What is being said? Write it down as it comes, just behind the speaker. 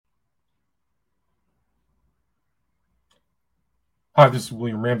Hi, this is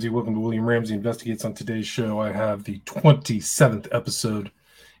William Ramsey. Welcome to William Ramsey Investigates. On today's show, I have the 27th episode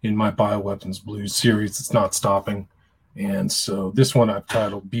in my Bioweapons Blues series. It's not stopping. And so this one I've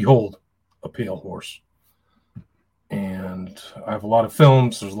titled, Behold, a Pale Horse. And I have a lot of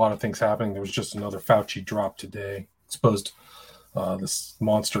films. There's a lot of things happening. There was just another Fauci drop today. Exposed this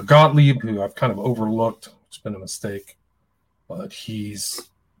monster Gottlieb, who I've kind of overlooked. It's been a mistake. But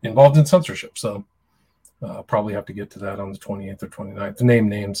he's involved in censorship. So I'll probably have to get to that on the 28th or 29th. The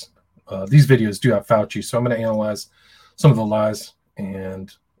names. These videos do have Fauci, so I'm going to analyze some of the lies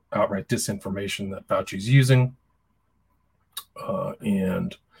and outright disinformation that Fauci's using.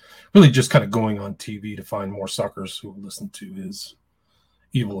 And really just kind of going on TV to find more suckers who will listen to his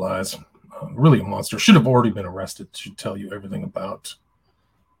evil lies. Really a monster. Should have already been arrested. Should tell you everything about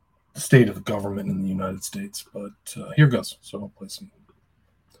the state of the government in the United States. But here goes. So I'll play some.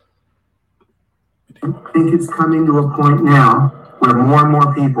 I think it's coming to a point now where more and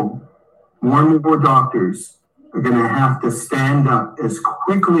more people, more and more doctors are going to have to stand up as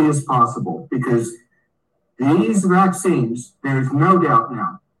quickly as possible, because these vaccines, there's no doubt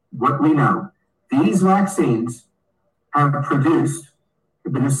now, what we know, these vaccines have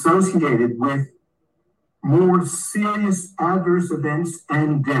been associated with more serious adverse events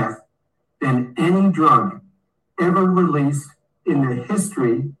and death than any drug ever released in the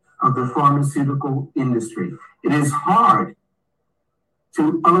history of the pharmaceutical industry. It is hard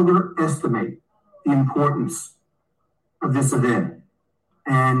to underestimate the importance of this event.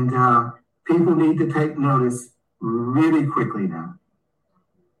 And people need to take notice really quickly now.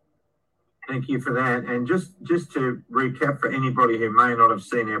 Thank you for that. And just to recap for anybody who may not have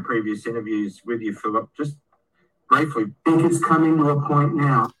seen our previous interviews with you, Philip, just briefly. I think it's coming to a point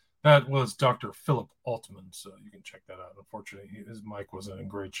now. That was Dr. Philip Altman, so you can check that out. Unfortunately, his mic wasn't in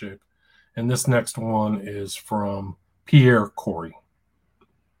great shape. And this next one is from Pierre Corey.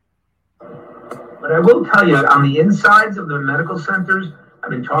 But I will tell you, on the insides of the medical centers, I've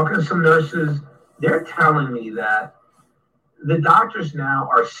been talking to some nurses. They're telling me that the doctors now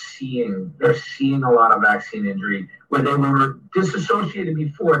are seeing a lot of vaccine injury where they were disassociated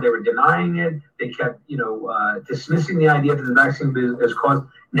before. They were denying it. They kept, dismissing the idea that the vaccine is caused.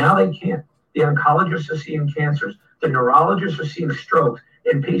 Now they can't. The oncologists are seeing cancers. The neurologists are seeing strokes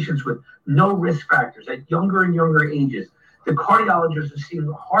in patients with no risk factors at younger and younger ages. The cardiologists are seeing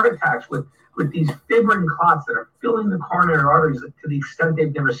heart attacks with these fibrin clots that are filling the coronary arteries to the extent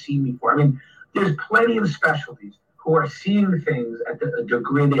they've never seen before. I mean, there's plenty of specialties who are seeing things at a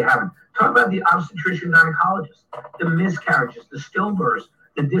degree they haven't. Talk about the obstetrician gynecologists, the miscarriages, the stillbirths,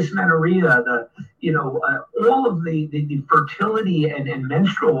 the dysmenorrhea, all of the fertility and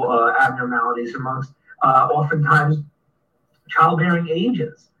menstrual abnormalities amongst oftentimes childbearing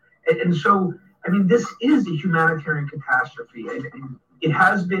ages. And so, I mean, this is a humanitarian catastrophe, and it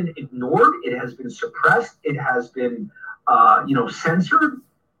has been ignored, it has been suppressed, it has been, censored,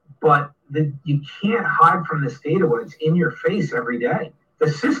 but you can't hide from this data when it's in your face every day. The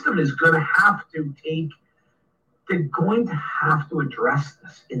system is going to have to they're going to have to address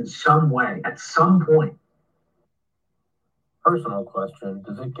this in some way at some point. Personal question,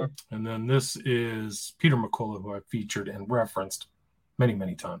 does it get... And then this is Peter McCullough, who I featured and referenced many,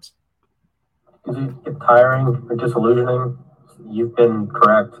 many times. Does it get tiring or disillusioning? You've been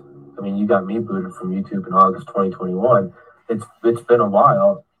correct. I mean, you got me booted from YouTube in August 2021. It's been a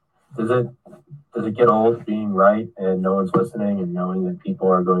while. Does it get old being right and no one's listening and knowing that people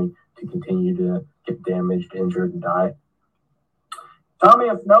are going to continue to get damaged, injured, and die? Tommy,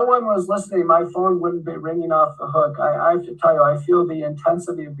 if no one was listening, my phone wouldn't be ringing off the hook. I have to tell you, I feel the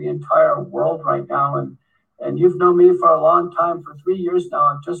intensity of the entire world right now. And you've known me for a long time, for 3 years now.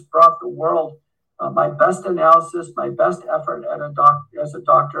 I've just brought the world my best analysis, my best effort as a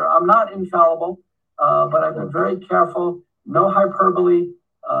doctor. I'm not infallible, but I've been very careful. No hyperbole,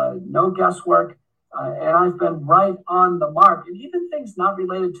 no guesswork. And I've been right on the mark. And even things not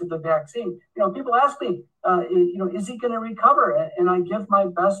related to the vaccine. People ask me, is he going to recover? And I give my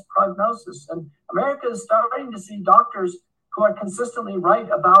best prognosis. And America is starting to see doctors who are consistently right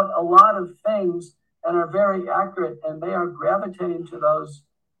about a lot of things and are very accurate. And they are gravitating to those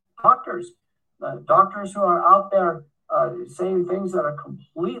doctors. Doctors who are out there saying things that are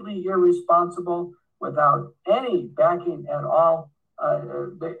completely irresponsible without any backing at all.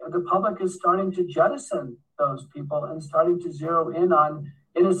 The public is starting to jettison those people and starting to zero in on,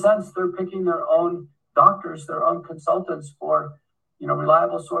 in a sense, they're picking their own doctors, their own consultants for,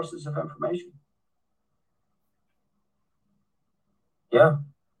 reliable sources of information. Yeah,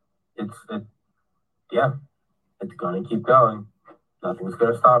 it's going to keep going. Nothing's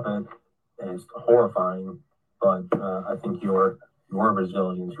going to stop it. And it's horrifying, but I think your your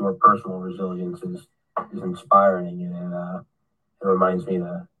resilience, your personal resilience is inspiring, and it reminds me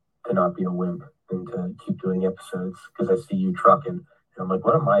to not be a wimp and to keep doing episodes, because I see you trucking and I'm like,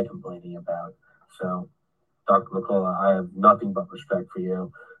 what am I complaining about? So, Dr. McCullough, I have nothing but respect for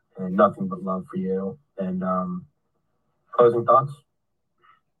you and nothing but love for you. And closing thoughts?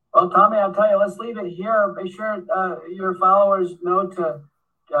 Well, Tommy, I'll tell you, let's leave it here. Make sure your followers know to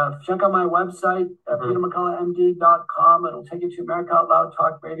check out my website, petermcculloughmd.com. It'll take you to America Out Loud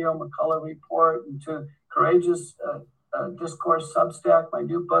Talk Radio, McCullough Report, and to Courageous Discourse Substack, my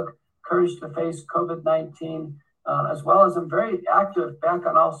new book, Courage to Face COVID-19, as well as I'm very active back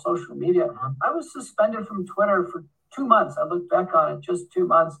on all social media. I was suspended from Twitter for 2 months. I look back on it, just 2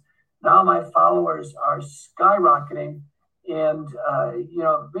 months. Now my followers are skyrocketing. And,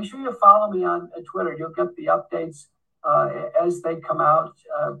 make sure you follow me on Twitter. You'll get the updates as they come out.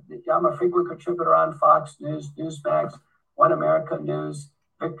 I'm a frequent contributor on Fox News, Newsmax, One America News.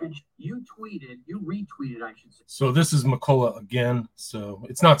 Victor, you retweeted, I should say. So this is McCullough again. So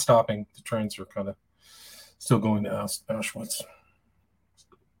it's not stopping. The trains are kind of still going to Auschwitz.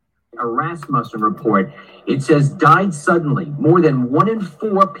 A Rasmussen report. It says died suddenly. More than 1 in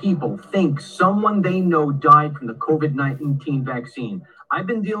 4 people think someone they know died from the COVID-19 vaccine. I've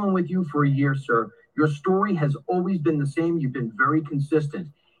been dealing with you for a year, sir. Your story has always been the same. You've been very consistent.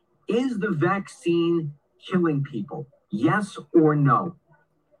 Is the vaccine killing people? Yes or no?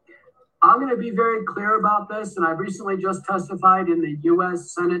 I'm going to be very clear about this, and I recently just testified in the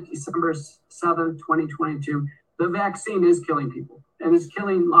U.S. Senate, December 7th, 2022. The vaccine is killing people, and it's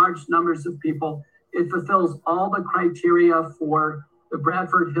killing large numbers of people. It fulfills all the criteria for the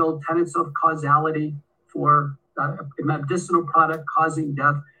Bradford Hill tenets of causality for a medicinal product causing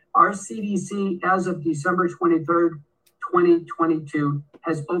death. Our CDC, as of December 23rd, 2022,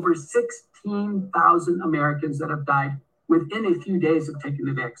 has over 16,000 Americans that have died within a few days of taking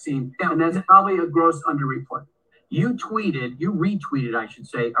the vaccine. And that's probably a gross underreport. You retweeted, I should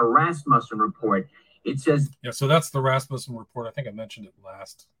say, a Rasmussen report. It says... Yeah, so that's the Rasmussen report. I think I mentioned it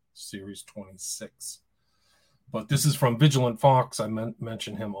last, series 26. But this is from Vigilant Fox. I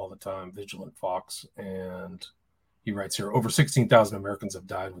mention him all the time, Vigilant Fox. And he writes here, over 16,000 Americans have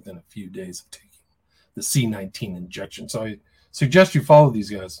died within a few days of taking the C-19 injection. So I suggest you follow these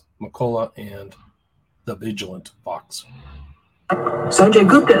guys, McCullough and the Vigilant Fox. Sanjay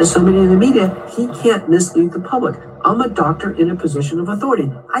Gupta is somebody in the media, he can't mislead the public. I'm a doctor in a position of authority.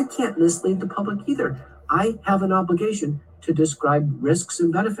 I can't mislead the public either. I have an obligation to describe risks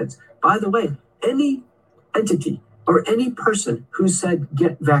and benefits. By the way, any entity or any person who said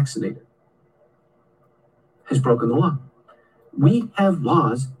get vaccinated has broken the law. We have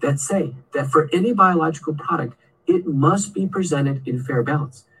laws that say that for any biological product, it must be presented in fair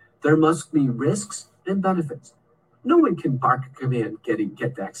balance. There must be risks and benefits. No one can bark a command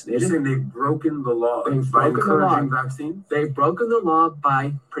get vaccinated. You're saying they've broken the law by encouraging vaccines? They've broken the law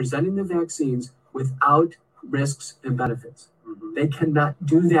by presenting the vaccines without risks and benefits. Mm-hmm. They cannot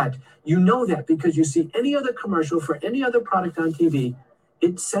do that. You know that because you see any other commercial for any other product on TV,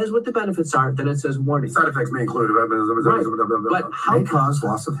 it says what the benefits are, then it says warning. Side effects may include right. But how may cause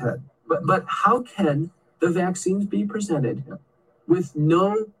loss of head. But how can the vaccines be presented with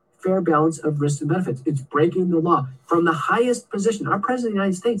no fair balance of risks and benefits? It's breaking the law. From the highest position, our president of the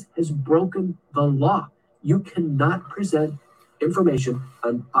United States has broken the law. You cannot present information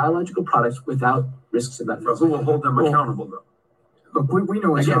on biological products without risks and benefits. So who will hold them accountable, though? Look, we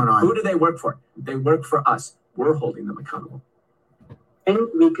know what's going on. Who do they work for? They work for us. We're holding them accountable.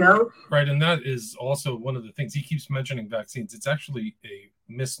 Rico. Right, and that is also one of the things he keeps mentioning vaccines. It's actually a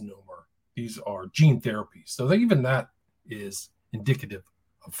misnomer. These are gene therapies. So even that is indicative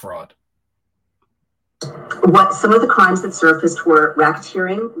of fraud. What some of the crimes that surfaced were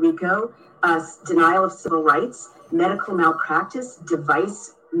racketeering, RICO, denial of civil rights, medical malpractice,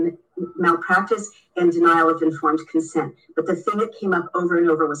 device malpractice, and denial of informed consent. But the thing that came up over and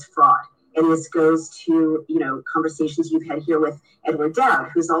over was fraud. And this goes to, conversations you've had here with Edward Dowd,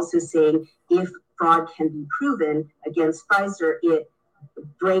 who's also saying if fraud can be proven against Pfizer, it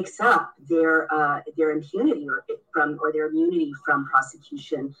breaks up their impunity or their immunity from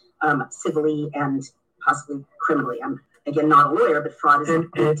prosecution civilly and possibly criminally. I'm again not a lawyer, but fraud is a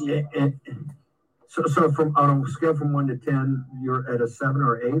big deal. So from on a scale from 1 to 10, you're at a 7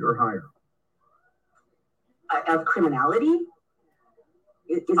 or 8 or higher of criminality.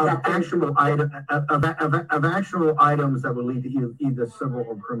 Of actual items that will lead to either civil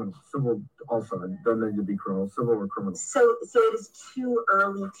or criminal. Civil also don't need to be criminal. Civil or criminal. So it is too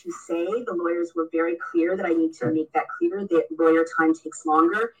early to say. The lawyers were very clear that I need to make that clear. The lawyer time takes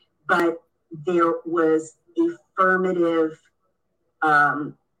longer, but there was affirmative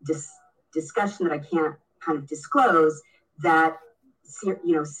discussion that I can't kind of disclose, that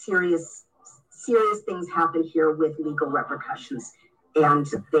serious things happen here with legal repercussions, and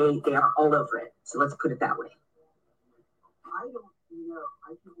they are all over it. So let's put it that way. I don't know.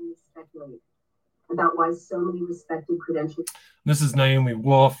 I can only speculate about why so many respected credentialed. This is Naomi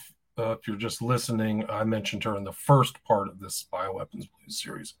Wolf. If you're just listening, I mentioned her in the first part of this Bioweapons Blues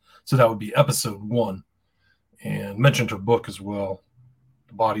series. So that would be episode 1. And mentioned her book as well,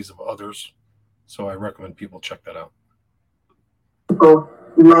 The Bodies of Others. So I recommend people check that out. People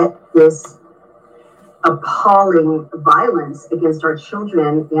let this appalling violence against our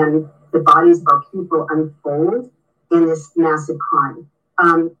children and the bodies of our people unfold in this massive crime.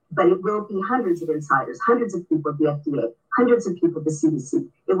 But it will be hundreds of insiders, hundreds of people at the FDA, hundreds of people at the CDC.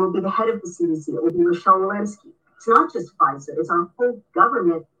 It will be the head of the CDC. It will be Rochelle Walensky. It's not just Pfizer. It's our whole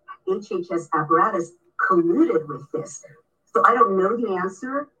government HHS apparatus colluded with this. So I don't know the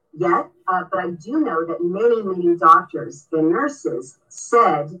answer yet, but I do know that many, many doctors and nurses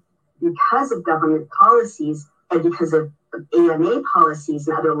said, because of government policies and because of AMA policies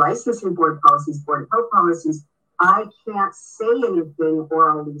and other licensing board policies, board of health policies, I can't say anything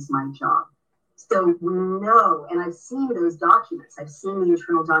or I'll lose my job. So we know, and I've seen those documents. I've seen the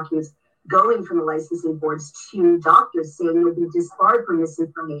internal documents going from the licensing boards to doctors saying you'll be disbarred from this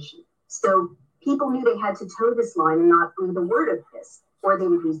information. So people knew they had to toe this line and not breathe a word of this, or they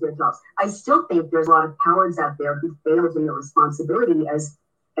would lose their jobs. I still think there's a lot of cowards out there who failed in their responsibility as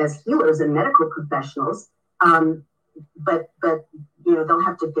healers and medical professionals. But they'll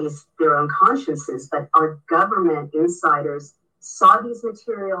have to face their own consciences. But our government insiders saw these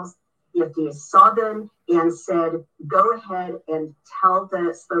materials, the FDA saw them and said, go ahead and tell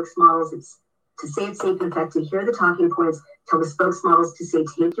the spokesmodels to say it's safe and effective. Here are the talking points. Tell the spokesmodels to say,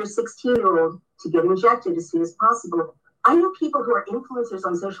 take your 16-year-old to get injected as soon as possible. I know people who are influencers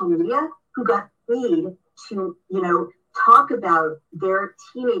on social media who got paid to, talk about their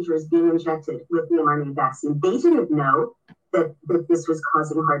teenagers being injected with the mRNA vaccine. They didn't know that this was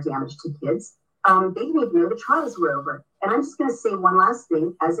causing heart damage to kids. They didn't even know the trials were over. And I'm just going to say one last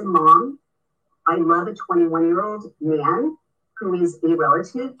thing. As a mom, I love a 21-year-old man who is a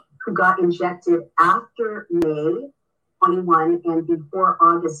relative who got injected after May 21 and before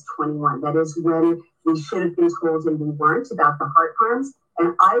August 21. That is when we should have been told and we weren't about the heart harms.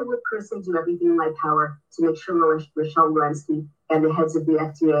 And I would personally do everything in my power to make sure Rochelle Walensky and the heads of the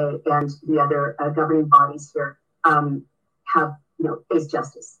FDA and the other governing bodies here have, face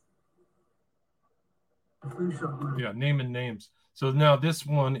justice. Yeah, naming names. So now this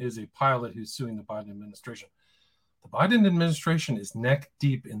one is a pilot who's suing the Biden administration. The Biden administration is neck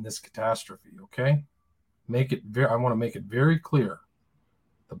deep in this catastrophe, okay? I want to make it very clear.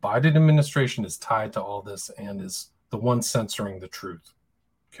 The Biden administration is tied to all this and is the one censoring the truth.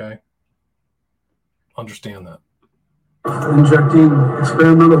 Okay? Understand that. Injecting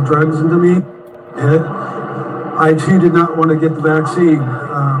experimental drugs into me. I too did not want to get the vaccine.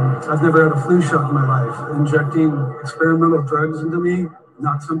 I've never had a flu shot in my life. Injecting experimental drugs into me,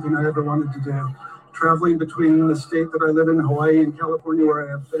 not something I ever wanted to do. Traveling between the state that I live in, Hawaii and California, where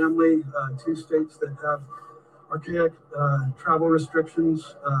I have family, 2 states that have archaic travel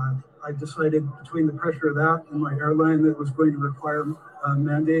restrictions. I decided between the pressure of that and my airline that was going to require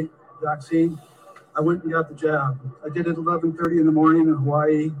mandate vaccine, I went and got the jab. I did it at 11:30 in the morning in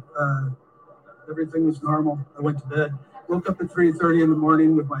Hawaii. Everything was normal. I went to bed. Woke up at 3:30 in the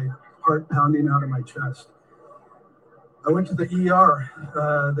morning with my heart pounding out of my chest. I went to the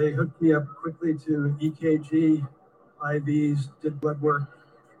ER. They hooked me up quickly to EKG, IVs, did blood work,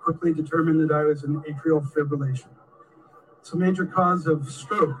 quickly determined that I was in atrial fibrillation. It's a major cause of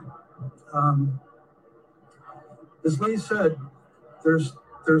stroke. As Lee said, there's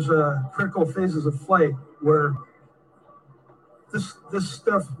critical phases of flight where this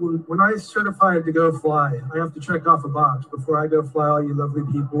stuff, when I certified to go fly, I have to check off a box before I go fly all you lovely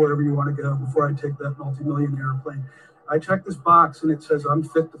people, wherever you want to go, before I take that multi-million airplane. I check this box and it says I'm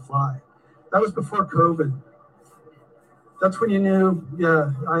fit to fly. That was before COVID. That's when you knew,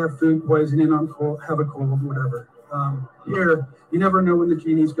 yeah, I have food poisoning, I'm cold, have a cold, whatever. Here, you never know when the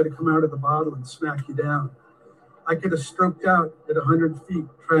genie's going to come out of the bottle and smack you down. I could have stroked out at 100 feet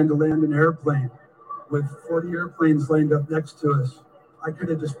trying to land an airplane with 40 airplanes lined up next to us. I could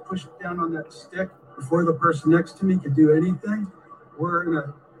have just pushed down on that stick before the person next to me could do anything.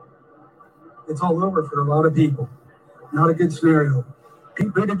 It's all over for a lot of people. Not a good scenario. Pete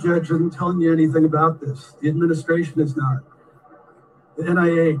Buttigieg isn't telling you anything about this. The administration is not. The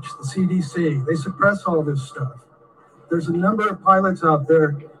NIH, the CDC, they suppress all this stuff. There's a number of pilots out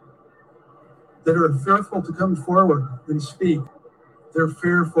there that are fearful to come forward and speak. They're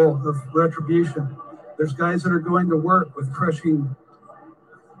fearful of retribution. There's guys that are going to work with crushing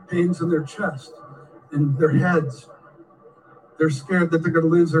pains in their chest and their heads. They're scared that they're going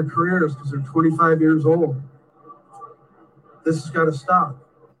to lose their careers because they're 25 years old. This has got to stop.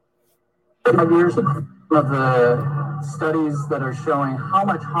 5 years of the studies that are showing how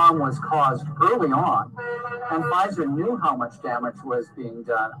much harm was caused early on, and Pfizer knew how much damage was being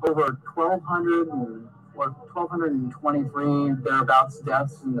done. Over 1,223 thereabouts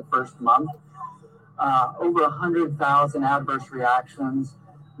deaths in the first month. Over 100,000 adverse reactions.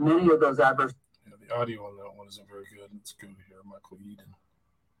 Many of those adverse. Yeah, the audio on that one isn't very good. Let's go here, Michael Eden.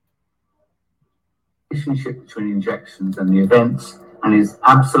 Relationship between injections and the events, and is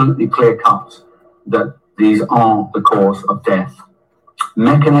absolutely clear cut that these are the cause of death.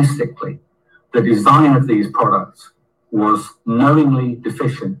 Mechanistically, the design of these products was knowingly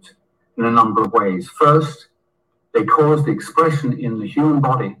deficient in a number of ways. First, they caused the expression in the human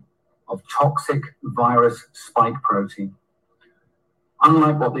body of toxic virus spike protein.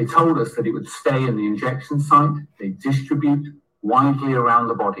 Unlike what they told us that it would stay in the injection site, they distribute widely around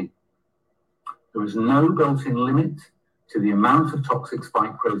the body. There is no built-in limit to the amount of toxic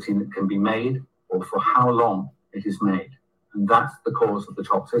spike protein that can be made or for how long it is made, and that's the cause of the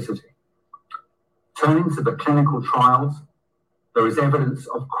toxicity. Turning to the clinical trials, there is evidence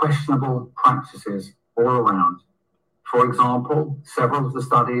of questionable practices all around. For example, several of the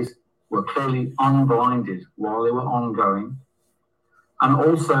studies were clearly unblinded while they were ongoing, and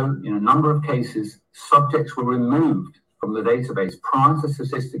also, in a number of cases, subjects were removed from the database prior to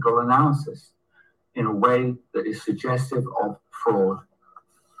statistical analysis in a way that is suggestive of fraud.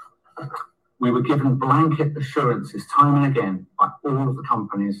 We were given blanket assurances time and again by all of the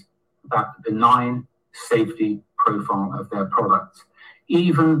companies about the benign safety profile of their products.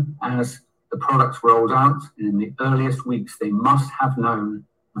 Even as the products rolled out in the earliest weeks, they must have known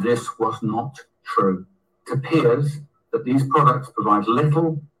this was not true. It appears that these products provide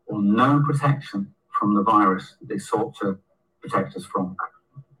little or no protection from the virus that they sought to protect us from.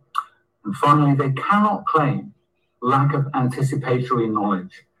 And finally, they cannot claim lack of anticipatory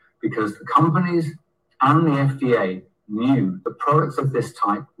knowledge because the companies and the FDA knew that products of this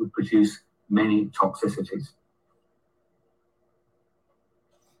type would produce many toxicities.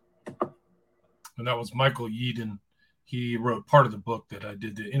 And that was Michael Yeadon. He wrote part of the book that I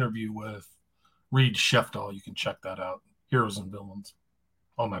did the interview with Reed Shefdahl. You can check that out. Heroes and Villains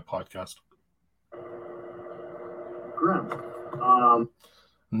on my podcast. Correct.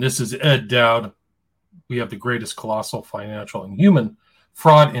 And this is Ed Dowd. We have the greatest colossal financial and human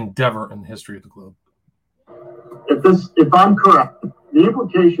fraud endeavor in the history of the globe. If I'm correct, the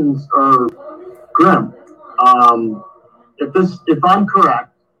implications are grim. If I'm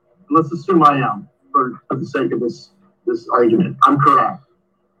correct, let's assume I am, for the sake of this argument, I'm correct.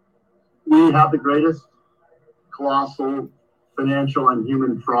 We have the greatest colossal financial and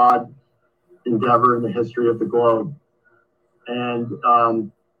human fraud endeavor in the history of the globe. And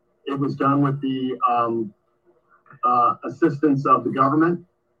it was done with the assistance of the government,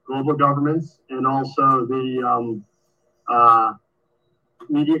 global governments, and also the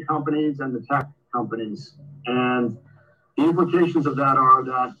media companies and the tech companies. And the implications of that are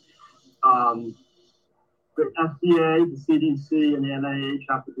that the FDA, the CDC, and the NIH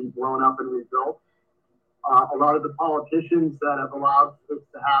have to be blown up and rebuilt. A lot of the politicians that have allowed this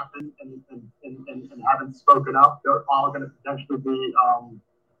to happen and haven't spoken up, they're all going to potentially be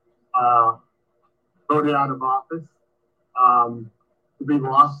voted out of office. There'll be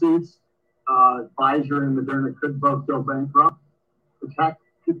lawsuits. Pfizer and Moderna could both go bankrupt. The tech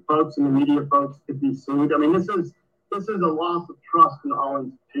folks and the media folks could be sued. I mean, this is a loss of trust in all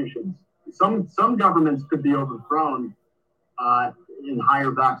institutions. Some governments could be overthrown in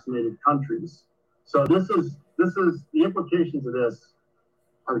higher vaccinated countries. So this is the implications of this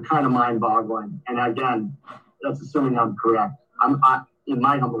are kind of mind-boggling. And again, that's assuming I'm correct. In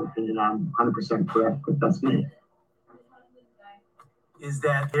my humble opinion, I'm 100% correct, but that's me. Is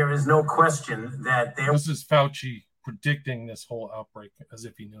that there is no question that there This is Fauci predicting this whole outbreak as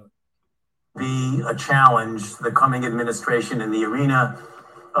if he knew it. Be a challenge to the coming administration in the arena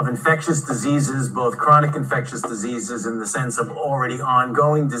of infectious diseases, both chronic infectious diseases in the sense of already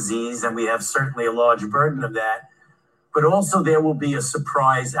ongoing disease, and we have certainly a large burden of that, but also there will be a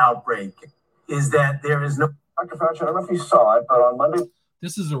surprise outbreak. Is that there is no... Dr. Fauci, I don't know if you saw it, but on Monday...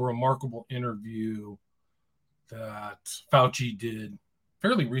 This is a remarkable interview that Fauci did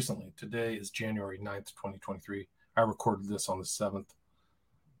fairly recently. Today is January 9th, 2023. I recorded this on the 7th.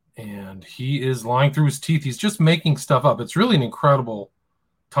 And he is lying through his teeth. He's just making stuff up. It's really an incredible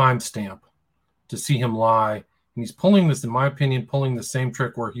timestamp to see him lie And he's pulling this, in my opinion, pulling the same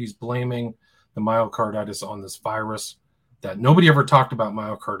trick where he's blaming the myocarditis on this virus, that nobody ever talked about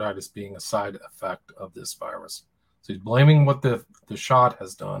myocarditis being a side effect of this virus. So he's blaming what the shot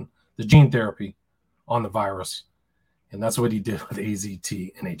has done, the gene therapy, on the virus. And that's what he did with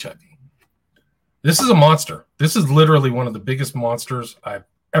AZT and HIV. This is a monster. This is literally one of the biggest monsters I've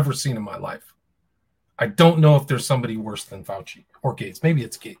ever seen in my life. I don't know if there's somebody worse than Fauci or Gates. Maybe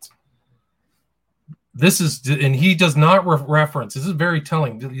it's Gates. This is, and he does not reference, this is very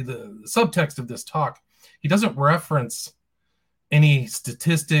telling, the subtext of this talk, he doesn't reference any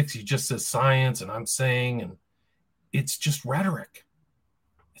statistics. He just says science, and I'm saying, and it's just rhetoric.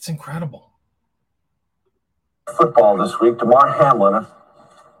 It's incredible. Football this week, DeMar Hamlin, a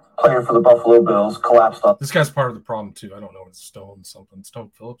player for the Buffalo Bills, collapsed on. This guy's part of the problem too. I don't know. It's Stone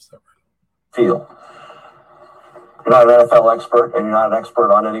Phillips. That right? Field. You're not an NFL expert, and you're not an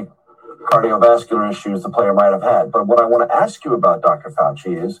expert on any cardiovascular issues the player might have had. But what I want to ask you about, Dr.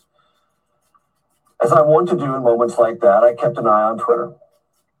 Fauci, is, as I want to do in moments like that, I kept an eye on Twitter.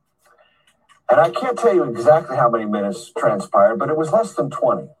 And I can't tell you exactly how many minutes transpired, but it was less than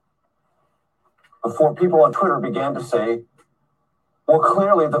 20 before people on Twitter began to say, well,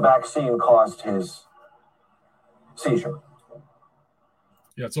 clearly the vaccine caused his seizure.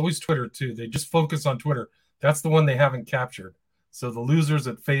 Yeah, it's always Twitter, too. They just focus on Twitter. That's the one they haven't captured. So the losers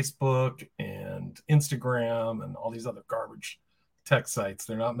at Facebook and Instagram and all these other garbage tech sites,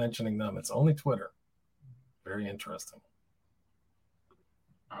 they're not mentioning them. It's only Twitter. Very interesting.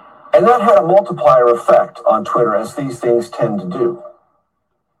 And that had a multiplier effect on Twitter, as these things tend to do.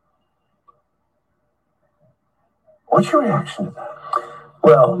 What's your reaction to that?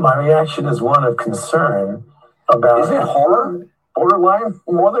 Well, my reaction is one of concern about... Is it horror? Borderline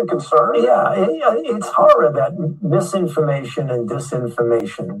more than concern? Yeah, it's horror, that misinformation and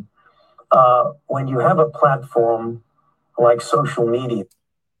disinformation. When you have a platform like social media,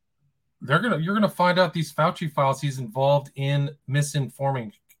 you're gonna find out these Fauci files. He's involved in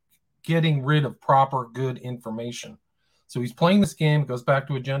misinforming, getting rid of proper, good information. So he's playing this game. It goes back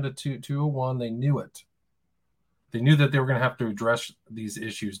to Agenda 201. They knew it. They knew that they were going to have to address these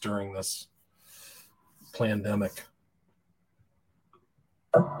issues during this pandemic.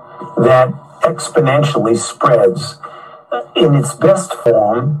 That exponentially spreads in its best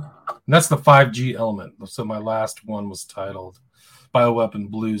form. And that's the 5G element. So my last one was titled Bioweapon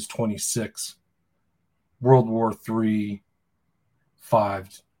Blues 26, World War III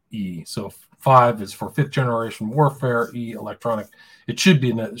 5E. So 5 is for fifth generation warfare, E electronic. It should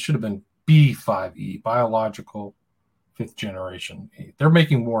have been B5E, biological fifth generation E. They're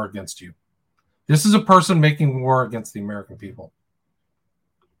making war against you. This is a person making war against the American people.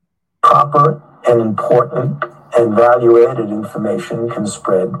 Proper and important and value-added information can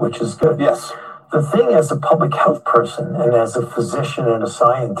spread, which is good. Yes. The thing, as a public health person and as a physician and a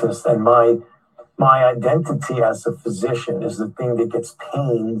scientist, and my identity as a physician is the thing that gets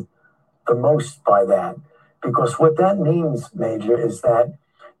pained the most by that. Because what that means, Major, is that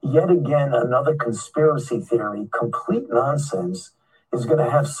yet again another conspiracy theory, complete nonsense, is going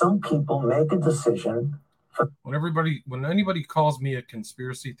to have some people make a decision. When anybody calls me a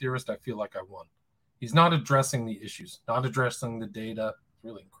conspiracy theorist, I feel like I won. He's not addressing the issues, not addressing the data. It's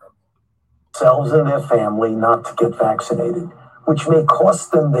really incredible. Themselves and their family not to get vaccinated, which may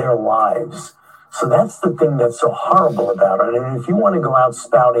cost them their lives. So that's the thing that's so horrible about it. And if you want to go out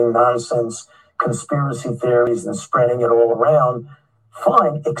spouting nonsense, conspiracy theories and spreading it all around,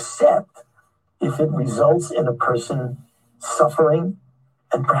 fine, except if it results in a person suffering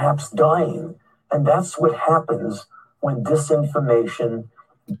and perhaps dying. And that's what happens when disinformation.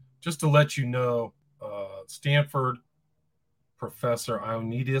 Just to let you know, Stanford professor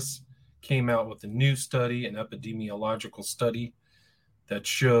Ioannidis came out with a new study, an epidemiological study, that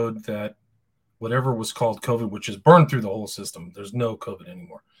showed that whatever was called COVID, which is burned through the whole system, there's no COVID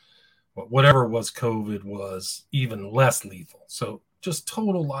anymore. But whatever was COVID was even less lethal. So just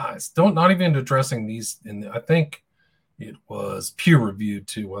total lies. Not even addressing these. And I think it was peer reviewed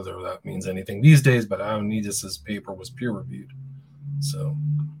too, whether that means anything these days, but Ioannidis's paper was peer reviewed. So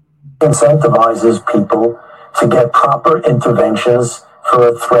incentivizes people to get proper interventions for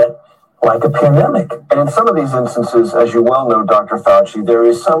a threat like a pandemic. And in some of these instances, as you well know, Dr. Fauci, there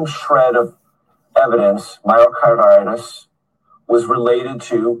is some shred of evidence myocarditis was related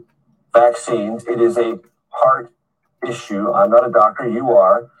to vaccines. It is a heart issue. I'm not a doctor. You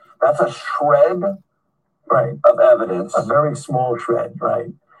are. That's a shred, right, of evidence. A very small shred,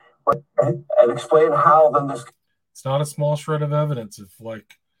 right. And explain how then this... It's not a small shred of evidence if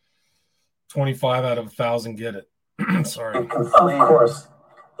like 25 out of 1,000 get it. Sorry. Of course,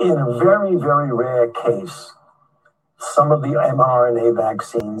 in a very, very rare case some of the mRNA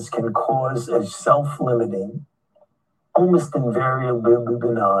vaccines can cause a self-limiting, almost invariably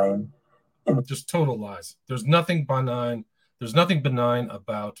benign. Just total lies. There's nothing benign. There's nothing benign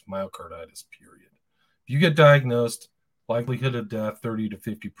about myocarditis, period. If you get diagnosed, likelihood of death 30 to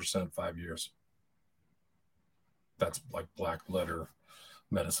 50%, 5 years. That's like black letter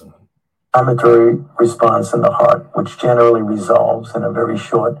medicine. Inflammatory response in the heart, which generally resolves in a very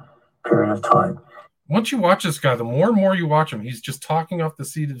short period of time. Once you watch this guy, the more and more you watch him, he's just talking off the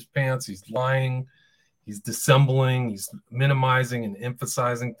seat of his pants. He's lying. He's dissembling. He's minimizing and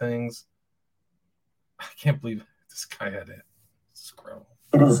emphasizing things. I can't believe this guy had it. It's incredible.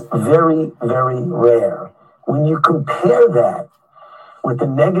 It is very, very rare. When you compare that with the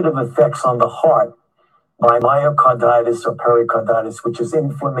negative effects on the heart by myocarditis or pericarditis, which is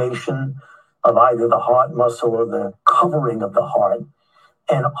inflammation of either the heart muscle or the covering of the heart,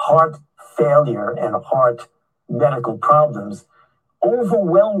 and heart failure and heart medical problems,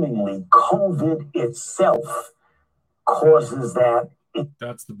 overwhelmingly COVID itself causes that.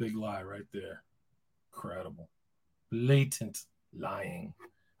 That's the big lie right there. Incredible. Blatant lying.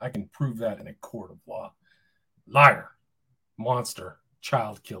 I can prove that in a court of law. Liar. Monster.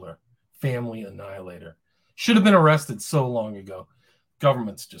 Child killer. Family annihilator. Should have been arrested so long ago.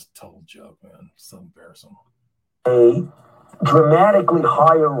 Government's just a total joke, man. So embarrassing. A dramatically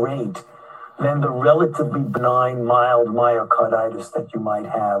higher rate than the relatively benign, mild myocarditis that you might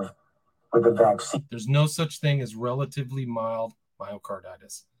have with a vaccine. There's no such thing as relatively mild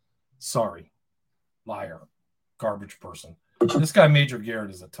myocarditis. Sorry. Liar. Garbage person. This guy, Major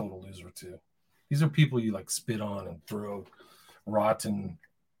Garrett, is a total loser, too. These are people you like spit on and throw rotten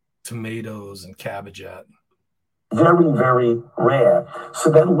tomatoes and cabbage at. Very, very rare.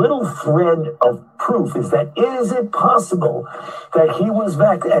 So that little thread of proof is that is it possible that he was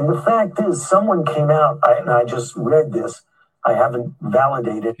vaccinated? And the fact is, someone came out, and I just read this. I haven't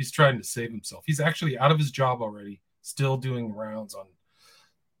validated. He's trying to save himself. He's actually out of his job already, still doing rounds on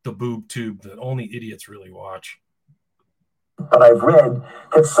the boob tube that only idiots really watch. But I've read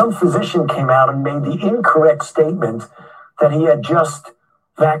that some physician came out and made the incorrect statement that he had just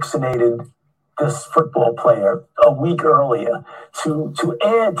vaccinated this football player a week earlier to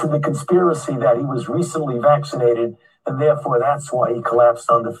add to the conspiracy that he was recently vaccinated and therefore that's why he collapsed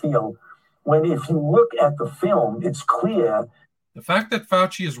on the field. When if you look at the film, it's clear. The fact that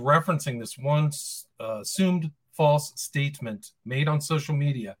Fauci is referencing this one assumed false statement made on social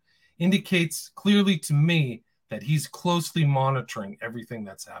media indicates clearly to me that he's closely monitoring everything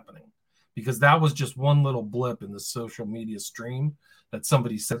that's happening, because that was just one little blip in the social media stream that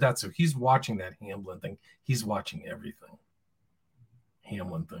somebody said that. So he's watching that Hamlin thing. He's watching everything.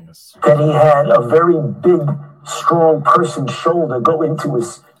 Hamlin thing is that he had a very big, strong person's shoulder go into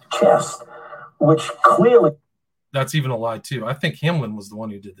his chest, which clearly that's even a lie too. I think Hamlin was the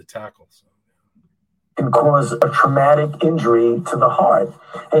one who did the tackle. So. Can cause a traumatic injury to the heart.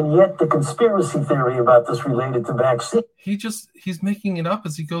 And yet the conspiracy theory about this related to vaccine. He's making it up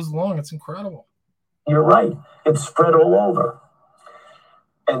as he goes along. It's incredible. You're right. It's spread all over.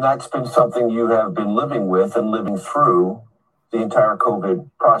 And that's been something you have been living with and living through the entire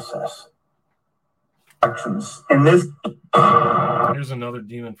COVID process. And this. Here's another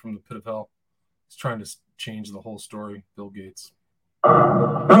demon from the pit of hell. He's trying to change the whole story. Bill Gates.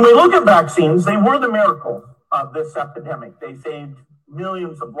 When we look at vaccines, they were the miracle of this epidemic. They saved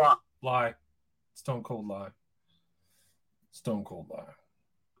millions of lives. Lie. Stone cold lie. Stone cold lie.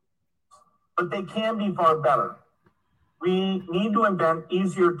 But they can be far better. We need to invent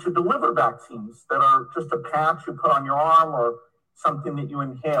easier to deliver vaccines that are just a patch you put on your arm or something that you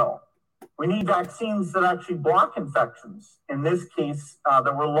inhale. We need vaccines that actually block infections. In this case,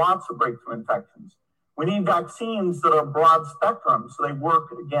 there were lots of breakthrough infections. We need vaccines that are broad spectrum, so they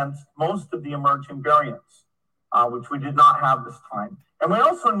work against most of the emerging variants, which we did not have this time. And we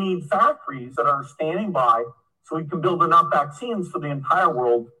also need factories that are standing by so we can build enough vaccines for the entire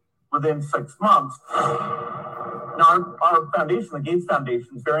world within 6 months. Now, our foundation, the Gates Foundation,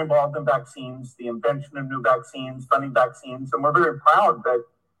 is very involved in vaccines, the invention of new vaccines, funding vaccines, and we're very proud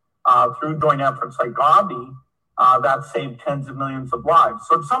that through joint efforts like Gavi, that saved tens of millions of lives.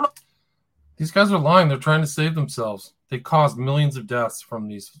 So these guys are lying. They're trying to save themselves. They caused millions of deaths from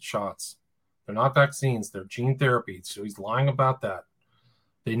these shots. They're not vaccines. They're gene therapy. So he's lying about that.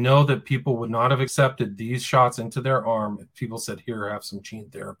 They know that people would not have accepted these shots into their arm if people said, here, have some gene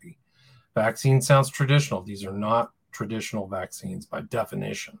therapy. Vaccine sounds traditional. These are not traditional vaccines by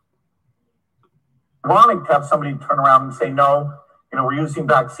definition. Ironic to have somebody turn around and say, no, we're using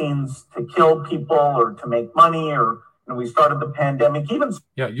vaccines to kill people or to make money, or we started the pandemic. Even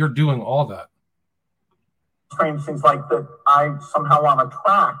yeah, you're doing all that. strange things like that I somehow want to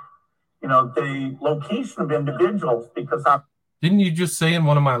track, the location of individuals because I'm. Didn't you just say in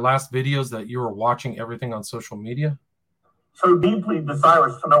one of my last videos that you were watching everything on social media? So deeply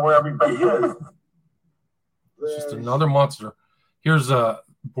desirous to know where everybody is. It's just another monster. Here's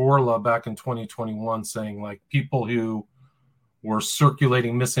Borla back in 2021 saying like people who were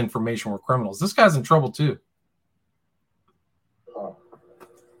circulating misinformation were criminals. This guy's in trouble too.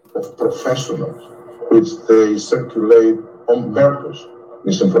 Of professionals, which they circulate on purpose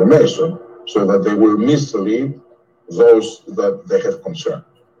misinformation so that they will mislead those that they have concern.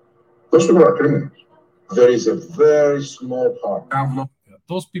 Those people are criminals. There is a very small part. Yeah,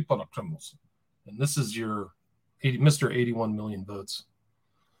 those people are criminals. And this is your Mr. 81 million votes.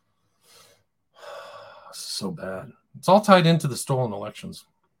 This is so bad. It's all tied into the stolen elections.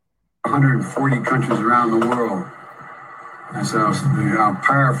 140 countries around the world. And so I'll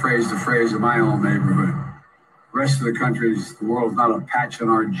paraphrase the phrase of my own neighborhood. The rest of the countries, the world's not a patch on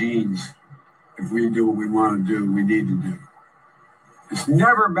our genes. If we do what we want to do, we need to do. It's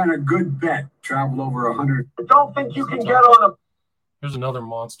never been a good bet. Travel over 100. I don't think you can get on a. Here's another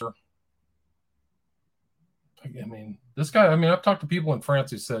monster. I mean, this guy, I've talked to people in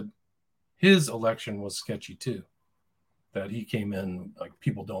France who said his election was sketchy too. That he came in, like,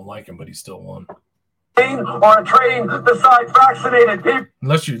 people don't like him, but he still won. Or a train besides vaccinated people.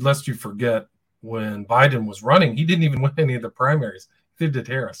 Lest you forget, when Biden was running, he didn't even win any of the primaries. He did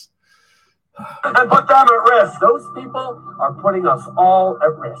Harris. And put them at risk. Those people are putting us all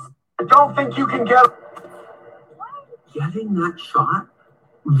at risk. I don't think you can get. Getting that shot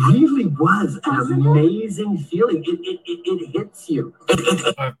really was an amazing feeling. It hits you.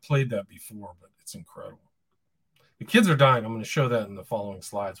 I've played that before, but it's incredible. The kids are dying. I'm going to show that in the following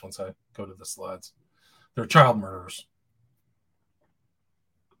slides once I go to the slides. They're child murderers.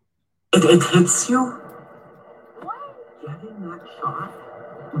 It hits you. Getting that shot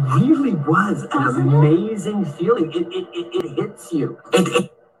really was an amazing feeling. It hits you.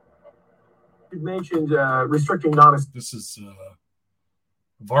 You mentioned restricting non. This is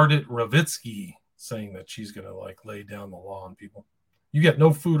Vardit Ravitsky saying that she's going to lay down the law on people. You get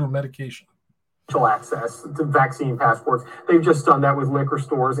no food or medication. Access to vaccine passports. They've just done that with liquor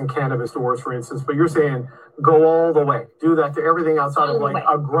stores and cannabis stores, for instance. But you're saying go all the way. Do that to everything outside of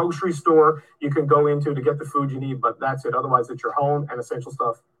a grocery store you can go into to get the food you need, but that's it. Otherwise, it's your home and essential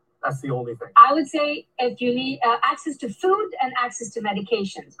stuff. That's the only thing. I would say if you need access to food and access to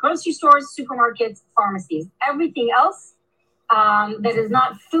medications, grocery stores, supermarkets, pharmacies, everything else that is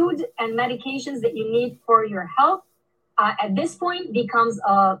not food and medications that you need for your health at this point becomes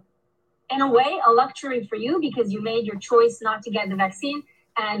in a way, a luxury for you because you made your choice not to get the vaccine,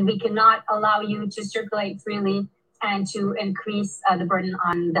 and we cannot allow you to circulate freely and to increase the burden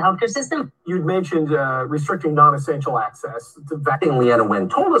on the healthcare system. You'd mentioned restricting non-essential access to vaccine. Leanna Wen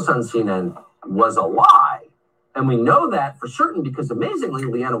told us on CNN was a lie. And we know that for certain because amazingly,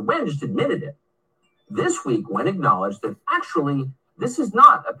 Leanna Wen just admitted it. This week, Wen acknowledged that actually, this is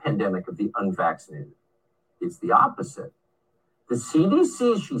not a pandemic of the unvaccinated. It's the opposite. The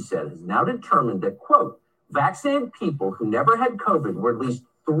CDC, she said, has now determined that, quote, vaccinated people who never had COVID were at least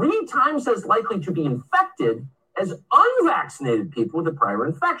 3 times as likely to be infected as unvaccinated people with a prior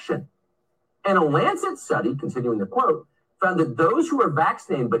infection. And a Lancet study, continuing the quote, found that those who were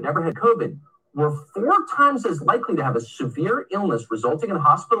vaccinated but never had COVID were 4 times as likely to have a severe illness resulting in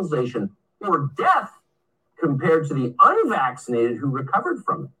hospitalization or death compared to the unvaccinated who recovered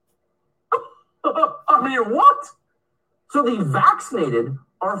from it. I mean, what? So the vaccinated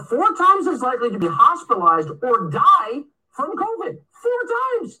are 4 times as likely to be hospitalized or die from COVID. 4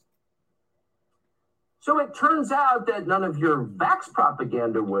 times. So it turns out that none of your vax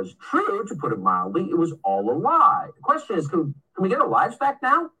propaganda was true, to put it mildly. It was all a lie. The question is, can we get our lives back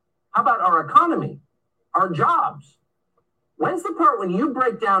now? How about our economy, our jobs? When's the part when you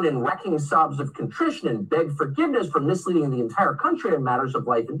break down in wrecking sobs of contrition and beg forgiveness for misleading the entire country in matters of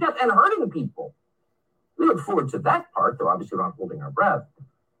life and death and hurting people? We look forward to that part, though obviously we're not holding our breath.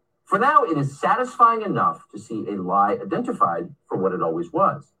 For now, it is satisfying enough to see a lie identified for what it always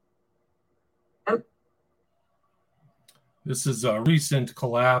was. This is a recent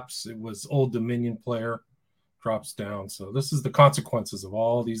collapse. It was Old Dominion player, drops down. So this is the consequences of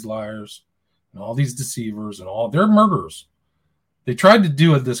all these liars and all these deceivers and all they're murderers. They tried to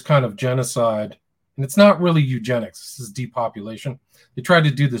do this kind of genocide, and it's not really eugenics. This is depopulation. They tried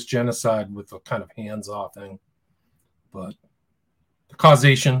to do this genocide with a kind of hands-off thing, but the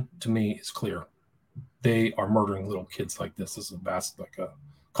causation to me is clear. They are murdering little kids like this. This is a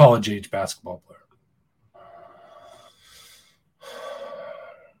college-age basketball player.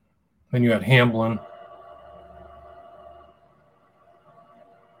 Then you had Hamblin.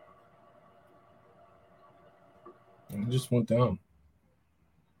 just went down.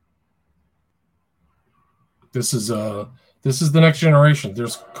 This is the next generation.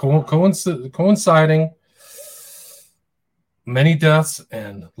 There's coinciding many deaths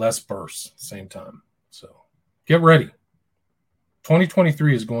and less births same time. So get ready.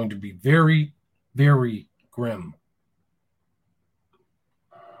 2023 is going to be very, very grim.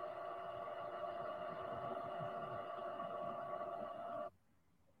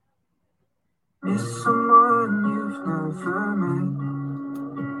 Miss someone you've never met.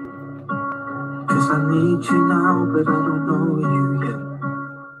 'Cause I need you now, but I don't know you yet.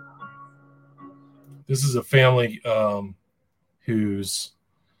 This is a family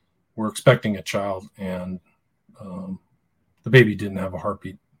we're expecting a child, and the baby didn't have a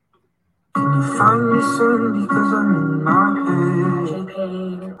heartbeat. Can you find me soon because I'm in my head?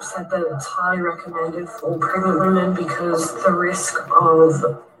 GP said that it's highly recommended for pregnant women because the risk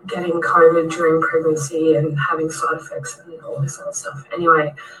of getting COVID during pregnancy and having side effects and all this other stuff.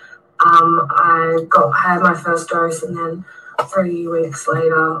 Anyway, I had my first dose, and then 3 weeks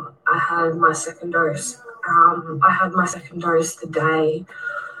later, I had my second dose. I had my second dose the day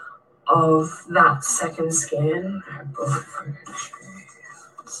of that second scan.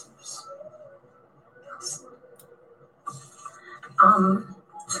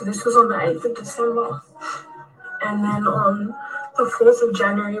 So this was on the 8th of December. And then on the 4th of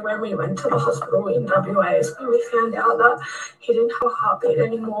January, when we went to the hospital in WA, is when we found out that he didn't have a heartbeat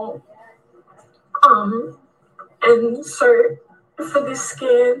anymore. And so for this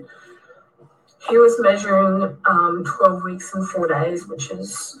scan, he was measuring 12 weeks and 4 days, which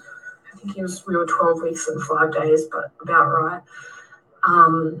is, I think we were 12 weeks and 5 days, but about right.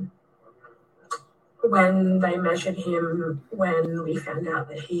 When they measured him, when we found out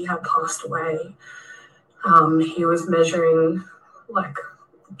that he had passed away, he was measuring like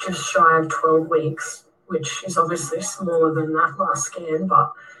just shy of 12 weeks, which is obviously smaller than that last scan,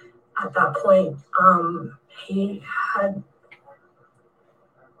 but at that point, he had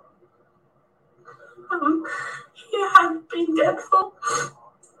been dead for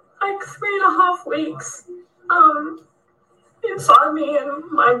like 3.5 weeks. Inside me and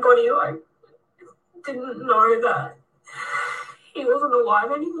my body didn't know that he wasn't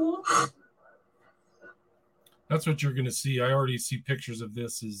alive anymore. That's what you're going to see. I already see pictures of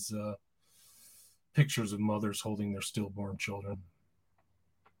this as pictures of mothers holding their stillborn children.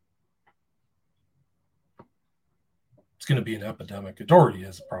 It's going to be an epidemic. It already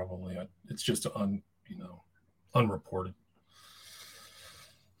is, probably. It's just unreported.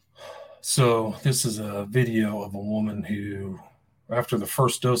 So this is a video of a woman who, after the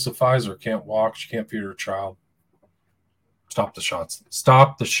first dose of Pfizer, can't walk. She can't feed her child. Stop the shots.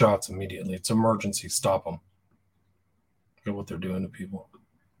 Stop the shots immediately. It's emergency. Stop them. Look at what they're doing to people.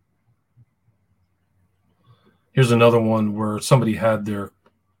 Here's another one where somebody had their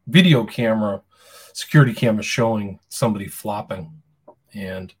video camera, security camera, showing somebody flopping.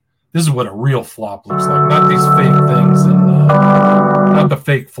 And this is what a real flop looks like. Not these fake things, not the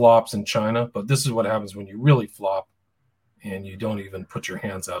fake flops in China, but this is what happens when you really flop and you don't even put your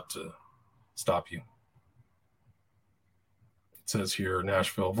hands out to stop you. It says here,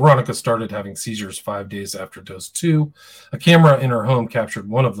 Nashville, Veronica started having seizures 5 days after dose 2. A camera in her home captured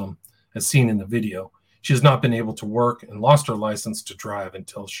one of them, as seen in the video. She has not been able to work and lost her license to drive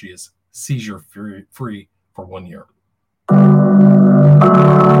until she is seizure-free for 1 year.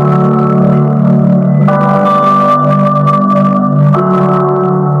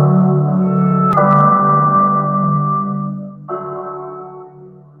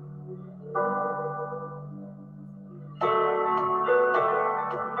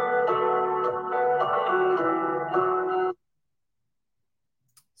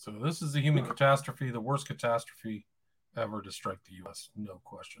 So this is a human catastrophe, the worst catastrophe ever to strike the U.S., no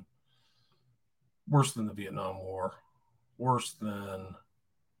question. Worse than the Vietnam War, worse than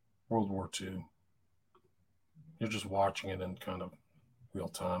World War II. You're just watching it in kind of real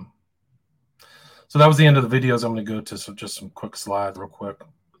time. So that was the end of the videos. I'm going to go to just some quick slides real quick.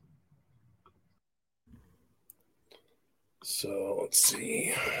 So let's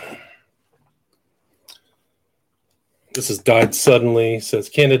see. This has died suddenly. It says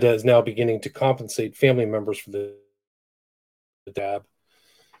Canada is now beginning to compensate family members for the dab.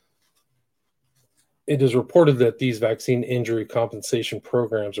 It is reported that these vaccine injury compensation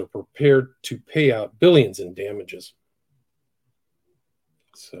programs are prepared to pay out billions in damages.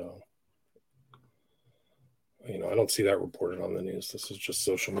 So, I don't see that reported on the news. This is just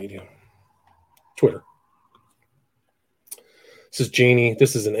social media. Twitter. This is Janie.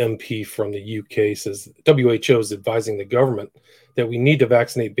 This is an MP from the UK. Says WHO is advising the government that we need to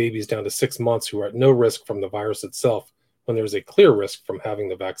vaccinate babies down to 6 months who are at no risk from the virus itself when there's a clear risk from having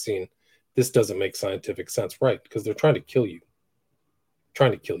the vaccine. This doesn't make scientific sense, right? Because they're trying to kill you.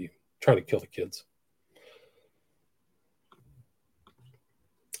 Trying to kill you. Trying to kill the kids.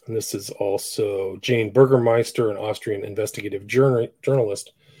 And this is also Jane Burgermeister, an Austrian investigative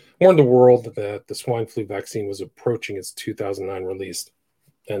journalist, warned the world that the swine flu vaccine was approaching its 2009 release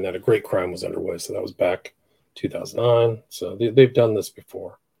and that a great crime was underway. So that was back 2009. So they've done this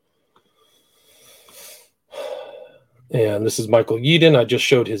before. And this is Michael Yeadon. I just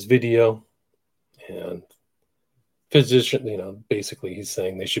showed his video. And physician, basically he's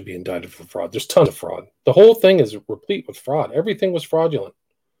saying they should be indicted for fraud. There's tons of fraud. The whole thing is replete with fraud. Everything was fraudulent.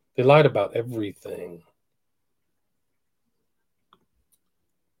 They lied about everything.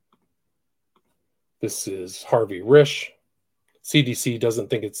 This is Harvey Risch. CDC doesn't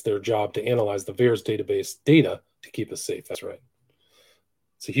think it's their job to analyze the VAERS database data to keep us safe. That's right.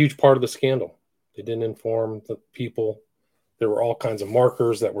 It's a huge part of the scandal. They didn't inform the people. There were all kinds of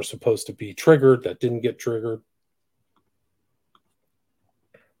markers that were supposed to be triggered that didn't get triggered.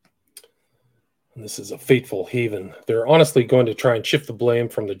 And this is a fateful haven. They're honestly going to try and shift the blame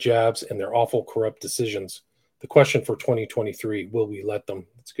from the jabs and their awful, corrupt decisions. The question for 2023, will we let them?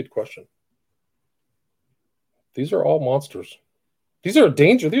 That's a good question. These are all monsters. These are a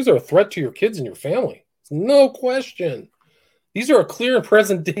danger. These are a threat to your kids and your family. It's no question. These are a clear and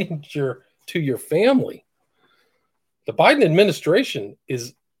present danger to your family. The Biden administration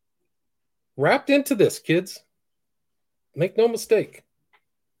is wrapped into this, kids. Make no mistake.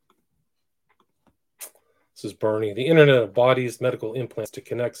 This is Bernie. The Internet of Bodies, medical implants to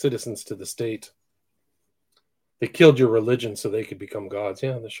connect citizens to the state. They killed your religion so they could become gods.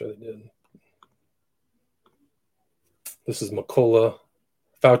 Yeah, sure they did. This is McCullough.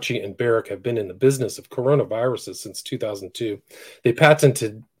 Fauci and Barrick have been in the business of coronaviruses since 2002. They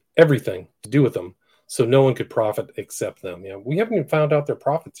patented everything to do with them, so no one could profit except them. Yeah, we haven't even found out their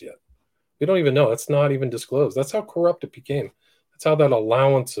profits yet. We don't even know. That's not even disclosed. That's how corrupt it became. That's how that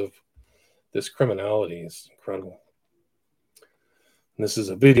allowance of this criminality is incredible. And this is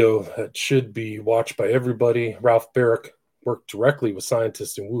a video that should be watched by everybody. Ralph Barrick worked directly with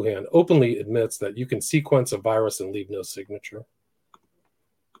scientists in Wuhan, openly admits that you can sequence a virus and leave no signature.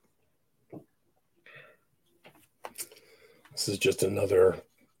 This is just another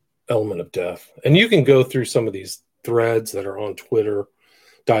element of death. And you can go through some of these threads that are on Twitter,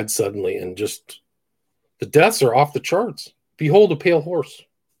 died suddenly, and just the deaths are off the charts. Behold a pale horse.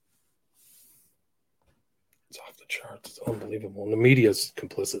 It's off the charts. It's unbelievable. And the media is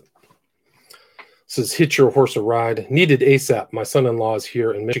complicit. This is Hitch Your Horse a Ride. Needed ASAP. My son-in-law is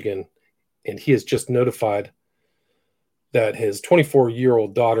here in Michigan, and he has just notified that his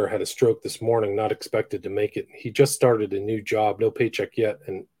 24-year-old daughter had a stroke this morning, not expected to make it. He just started a new job, no paycheck yet.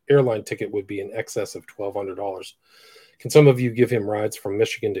 An airline ticket would be in excess of $1,200. Can some of you give him rides from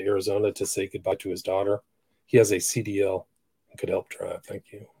Michigan to Arizona to say goodbye to his daughter? He has a CDL and could help drive.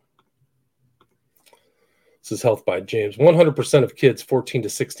 Thank you. This is Health by James. 100% of kids 14 to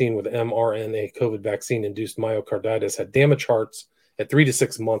 16 with mRNA COVID vaccine-induced myocarditis had damaged hearts at 3 to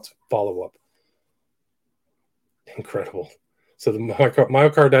 6 months follow-up. Incredible. So the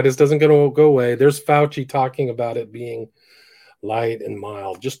myocarditis doesn't go away. There's Fauci talking about it being light and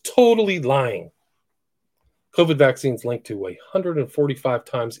mild, just totally lying. COVID vaccines linked to a 145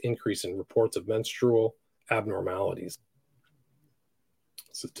 times increase in reports of menstrual abnormalities.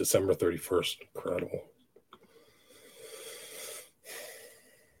 This is December 31st. Incredible.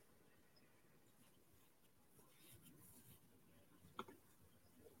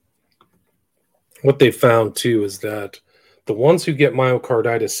 What they found, too, is that the ones who get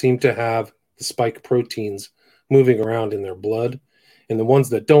myocarditis seem to have the spike proteins moving around in their blood, and the ones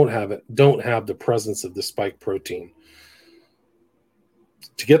that don't have it don't have the presence of the spike protein.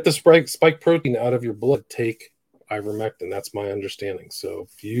 To get the spike protein out of your blood, take ivermectin. That's my understanding. So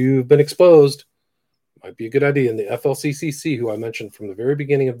if you've been exposed, it might be a good idea. And the FLCCC, who I mentioned from the very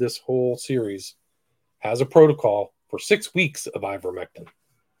beginning of this whole series, has a protocol for 6 weeks of ivermectin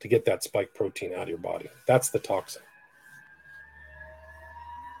to get that spike protein out of your body. That's the toxin.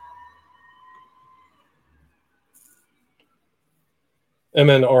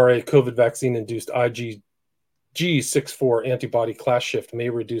 mRNA COVID vaccine-induced IgG64 antibody class shift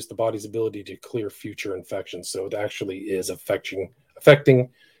may reduce the body's ability to clear future infections. So it actually is affecting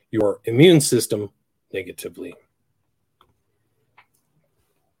your immune system negatively.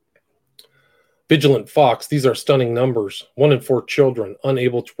 Vigilant Fox, these are stunning numbers. 1 in 4 children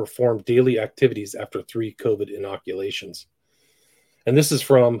unable to perform daily activities after 3 COVID inoculations. And this is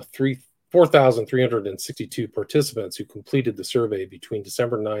from 4,362 participants who completed the survey between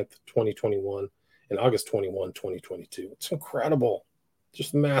December 9th, 2021 and August 21, 2022. It's incredible.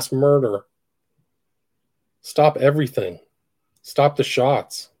 Just mass murder. Stop everything. Stop the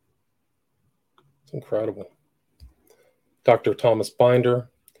shots. It's incredible. Dr. Thomas Binder.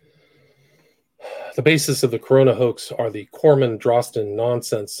 The basis of the corona hoax are the Corman-Drosten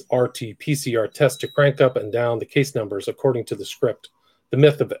nonsense RT-PCR test to crank up and down the case numbers according to the script. The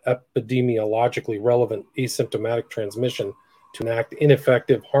myth of epidemiologically relevant asymptomatic transmission to enact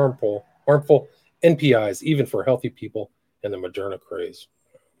ineffective, harmful NPIs, even for healthy people, and the Moderna craze.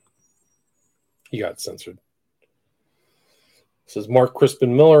 He got censored. This is Mark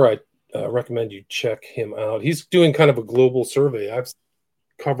Crispin Miller. I recommend you check him out. He's doing kind of a global survey. I've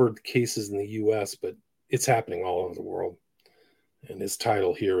covered cases in the U.S., but it's happening all over the world. And his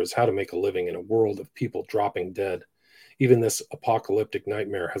title here is How to Make a Living in a World of People Dropping Dead. Even this apocalyptic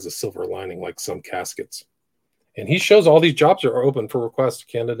nightmare has a silver lining, like some caskets. And he shows all these jobs are open for requests.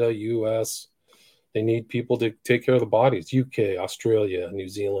 Canada, U.S. They need people to take care of the bodies. UK, Australia, New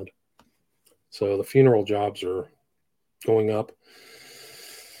Zealand. So the funeral jobs are going up.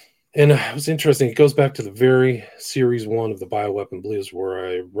 And it was interesting. It goes back to the very series 1 of the Bioweapon Blues, where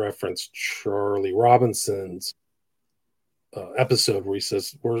I referenced Charlie Robinson's episode where he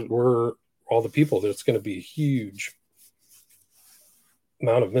says, we're all the people. There's going to be a huge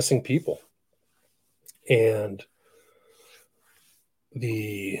amount of missing people. And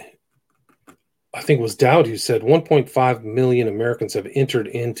I think it was Dowd who said 1.5 million Americans have entered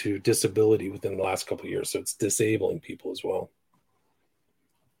into disability within the last couple of years. So it's disabling people as well.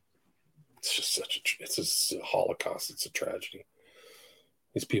 It's just it's a holocaust. It's a tragedy.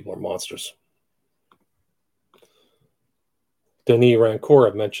 These people are monsters. Denis Rancourt,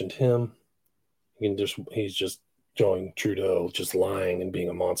 I've mentioned him. He's just joined Trudeau, just lying and being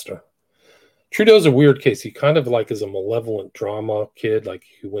a monster. Trudeau's a weird case. He kind of like is a malevolent drama kid, like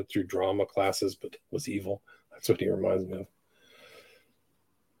who went through drama classes but was evil. That's what he reminds me of.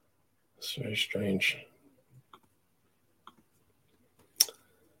 It's very strange.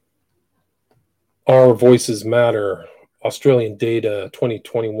 Our Voices Matter. Australian data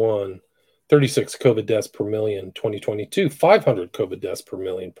 2021, 36 COVID deaths per million. 2022, 500 COVID deaths per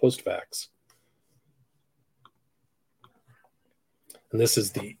million post-vax. And this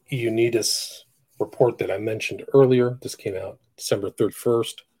is the EUNIDIS report that I mentioned earlier. This came out December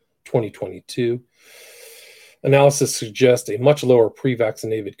 31st, 2022. Analysis suggests a much lower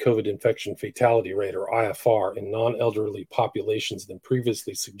pre-vaccinated COVID infection fatality rate, or IFR, in non-elderly populations than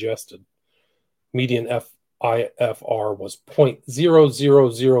previously suggested. Median IFR was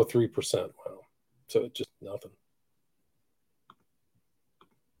 0.0003%. Wow. So it's just nothing.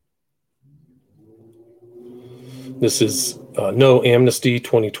 This is No Amnesty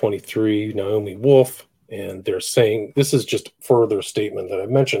 2023, Naomi Wolf, and they're saying, this is just further statement that I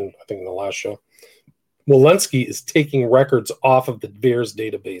mentioned, I think, in the last show. Walensky is taking records off of the VAERS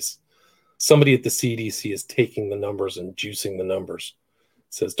database. Somebody at the CDC is taking the numbers and juicing the numbers.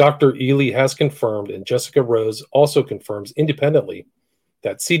 It says, Dr. Ely has confirmed, and Jessica Rose also confirms independently,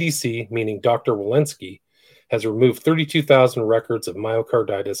 that CDC, meaning Dr. Walensky, has removed 32,000 records of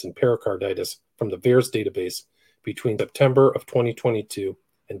myocarditis and pericarditis from the VAERS database between September of 2022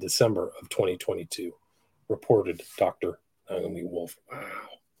 and December of 2022, reported Dr. Naomi Wolf. Wow.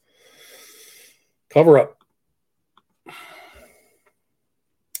 Cover up.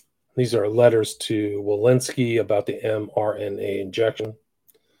 These are letters to Walensky about the mRNA injection.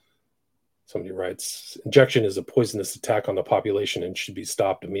 Somebody writes, injection is a poisonous attack on the population and should be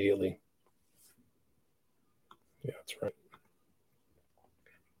stopped immediately. Yeah, that's right.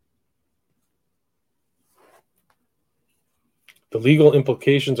 The legal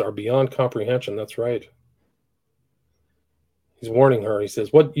implications are beyond comprehension. That's right. He's warning her. He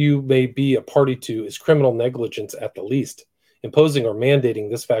says, what you may be a party to is criminal negligence at the least. Imposing or mandating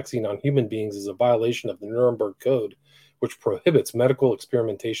this vaccine on human beings is a violation of the Nuremberg Code, which prohibits medical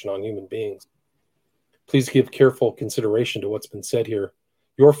experimentation on human beings. Please give careful consideration to what's been said here.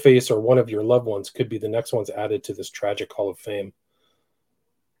 Your face or one of your loved ones could be the next ones added to this tragic Hall of Fame.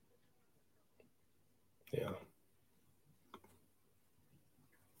 Yeah.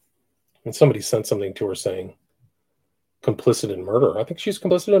 And somebody sent something to her saying, complicit in murder. I think she's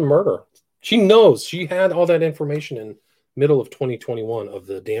complicit in murder. She knows. She had all that information in middle of 2021 of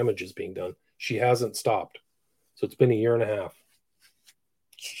the damages being done. She hasn't stopped. So it's been a year and a half.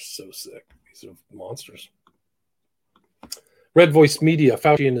 It's so sick. These are monsters. Red Voice Media.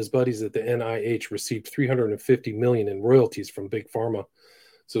 Fauci and his buddies at the NIH received $350 million in royalties from Big Pharma.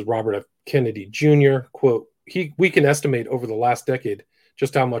 This is Robert F. Kennedy Jr. Quote, we can estimate over the last decade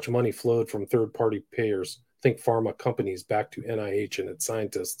Just how much money flowed from third-party payers, think pharma companies, back to NIH and its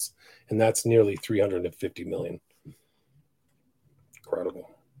scientists, and that's nearly $350 million. Incredible.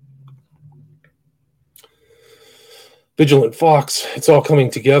 Vigilant Fox, it's all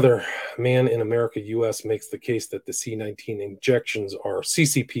coming together. A man in America, U.S. makes the case that the C-19 injections are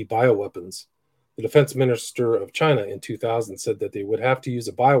CCP bioweapons. The defense minister of China in 2000 said that they would have to use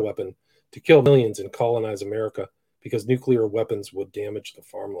a bioweapon to kill millions and colonize America because nuclear weapons would damage the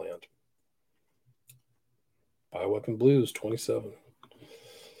farmland. Bioweapon Blues, 27.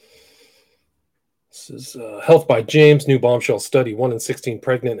 This is Health by James, new bombshell study. 1 in 16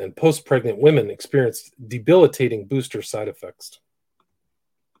 pregnant and post-pregnant women experienced debilitating booster side effects.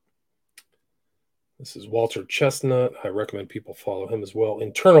 This is Walter Chestnut. I recommend people follow him as well.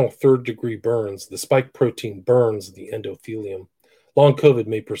 Internal third-degree burns. The spike protein burns the endothelium. Long COVID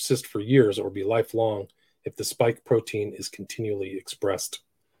may persist for years or be lifelong if the spike protein is continually expressed.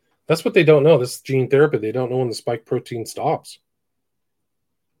 That's what they don't know. This is gene therapy. They don't know when the spike protein stops.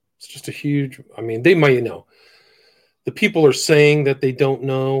 It's just a huge, I mean, they might know. The people are saying that they don't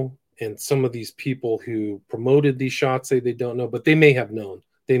know, and some of these people who promoted these shots say they don't know, but they may have known.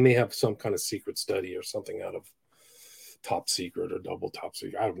 They may have some kind of secret study or something out of top secret or double top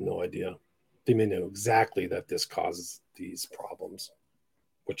secret. I have no idea. They may know exactly that this causes these problems,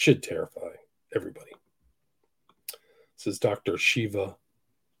 which should terrify everybody. This is Dr. Shiva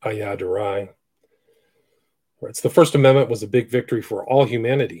Ayyadurai. Writes, the First Amendment was a big victory for all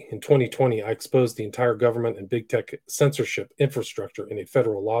humanity. In 2020, I exposed the entire government and big tech censorship infrastructure in a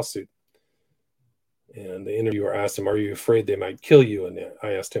federal lawsuit. And the interviewer asked him, are you afraid they might kill you? And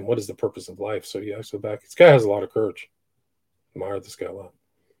I asked him, what is the purpose of life? So he asked back. This guy has a lot of courage. I admire this guy a lot.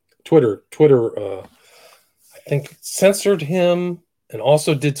 Twitter, I think censored him and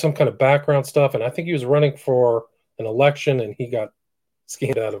also did some kind of background stuff. And I think he was running for an election and he got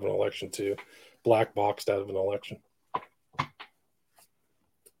scammed out of an election too. Black boxed out of an election.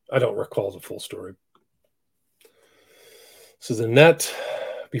 I don't recall the full story. This is Annette.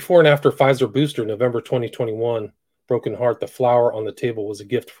 Before and after Pfizer booster, November 2021, broken heart, the flower on the table was a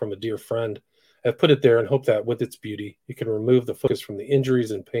gift from a dear friend. I've put it there and hope that with its beauty, it can remove the focus from the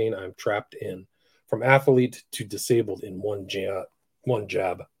injuries and pain I'm trapped in, from athlete to disabled in one jab.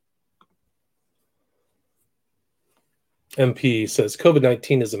 MP says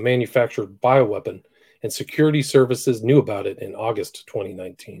COVID-19 is a manufactured bioweapon, and security services knew about it in August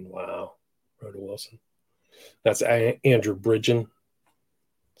 2019. Wow. Rhoda Wilson. That's Andrew Bridgen.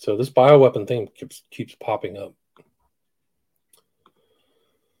 So this bioweapon thing keeps popping up.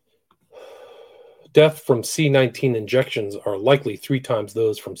 Death from C-19 injections are likely 3 times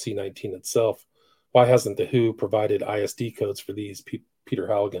those from C-19 itself. Why hasn't the WHO provided ISD codes for these? Peter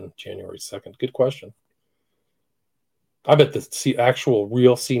Halligan, January 2nd. Good question. I bet the actual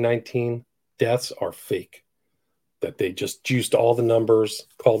real C-19 deaths are fake. That they just juiced all the numbers,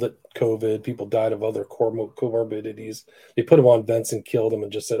 called it COVID. People died of other comorbidities. They put them on vents and killed them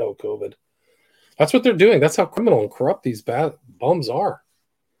and just said, oh, COVID. That's what they're doing. That's how criminal and corrupt these bad bums are.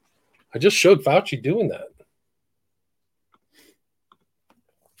 I just showed Fauci doing that.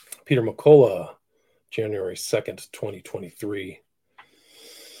 Peter McCullough, January 2nd, 2023.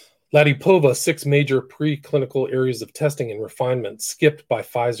 Ladipova, 6 major preclinical areas of testing and refinement skipped by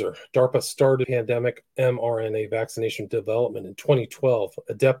Pfizer. DARPA started pandemic mRNA vaccination development in 2012,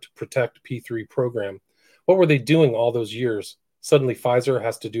 Adept Protect P3 program. What were they doing all those years? Suddenly Pfizer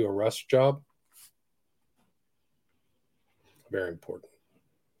has to do a rush job? Very important.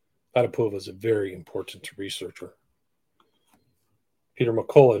 Ladipova is a very important researcher. Peter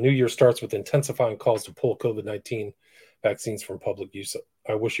McCullough, New Year starts with intensifying calls to pull COVID-19 vaccines from public use.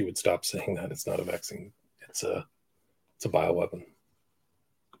 I wish you would stop saying that. It's not a vaccine. It's a bioweapon.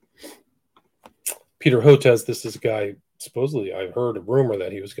 Peter Hotez, this is a guy, supposedly I heard a rumor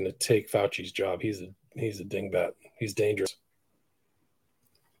that he was going to take Fauci's job. He's a dingbat. He's dangerous.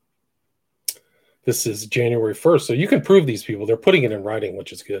 This is January 1st. So you can prove these people. They're putting it in writing,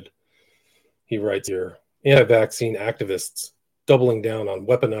 which is good. He writes here, anti-vaccine activists doubling down on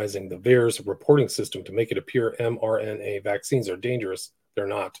weaponizing the VAERS reporting system to make it appear mRNA vaccines are dangerous. They're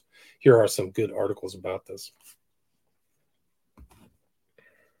not. Here are some good articles about this.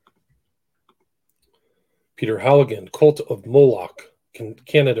 Peter Halligan, Cult of Moloch,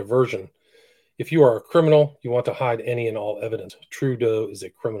 Canada version. If you are a criminal, you want to hide any and all evidence. Trudeau is a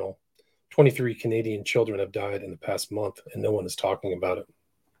criminal. 23 Canadian children have died in the past month, and no one is talking about it.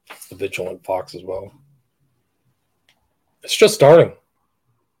 It's the Vigilant Fox as well. It's just starting.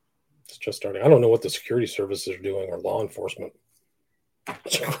 It's just starting. I don't know what the security services are doing or law enforcement.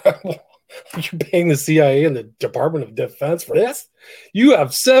 It's incredible. You're paying the CIA and the Department of Defense for this? You have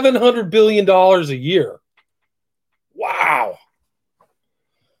 $700 billion a year. Wow.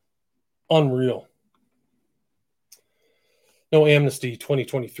 Unreal. No amnesty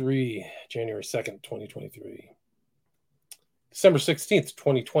 2023, January 2nd, 2023. December 16th,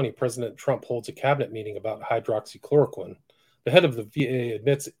 2020, President Trump holds a cabinet meeting about hydroxychloroquine. The head of the VA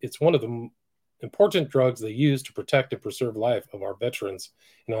admits it's one of the important drugs they use to protect and preserve life of our veterans.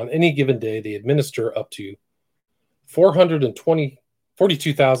 And on any given day, they administer up to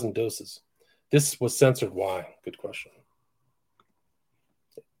 42,000 doses. This was censored. Why? Good question.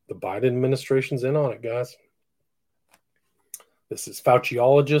 The Biden administration's in on it, guys. This is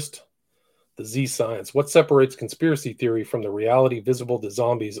Fauciologist, the Z Science. What separates conspiracy theory from the reality visible to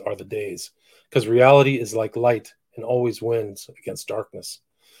zombies are the days, because reality is like light and always wins against darkness.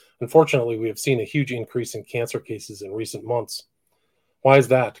 Unfortunately, we have seen a huge increase in cancer cases in recent months. Why is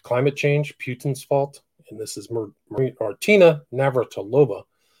that? Climate change, Putin's fault? And this is Martina Navratilova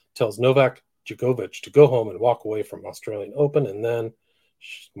tells Novak Djokovic to go home and walk away from Australian Open. And then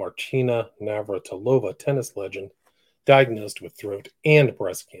Martina Navratilova, tennis legend, diagnosed with throat and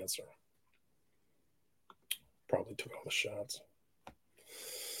breast cancer. Probably took all the shots.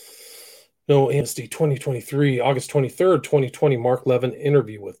 No amnesty 2023, August 23rd, 2020, Mark Levin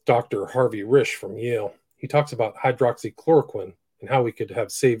interview with Dr. Harvey Risch from Yale. He talks about hydroxychloroquine and how we could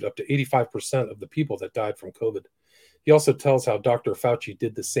have saved up to 85% of the people that died from COVID. He also tells how Dr. Fauci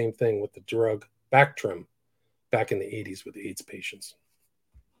did the same thing with the drug Bactrim back in the 80s with AIDS patients.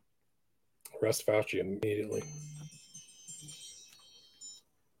 Arrest Fauci immediately.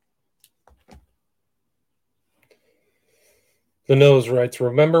 The Nose writes,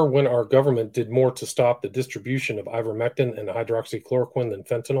 remember when our government did more to stop the distribution of ivermectin and hydroxychloroquine than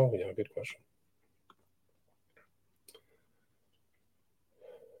fentanyl? Yeah, good question.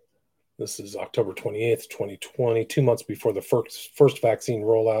 This is October 28th, 2020, 2 months before the first vaccine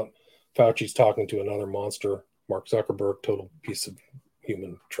rollout. Fauci's talking to another monster, Mark Zuckerberg, total piece of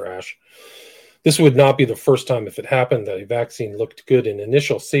human trash. This would not be the first time, if it happened, that a vaccine looked good in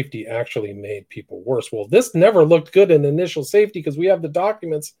initial safety actually made people worse. Well, this never looked good in initial safety because we have the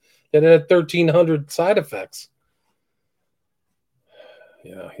documents that it had 1,300 side effects.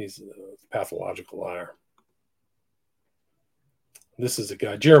 Yeah, he's a pathological liar. This is a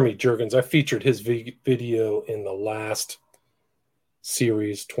guy, Jeremy Jurgens. I featured his video in the last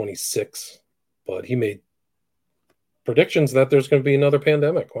series, 26, but he made predictions that there's going to be another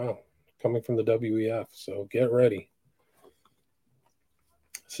pandemic. Wow. Coming from the WEF, so get ready.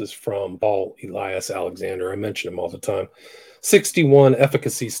 This is from Paul Elias Alexander. I mention him all the time. 61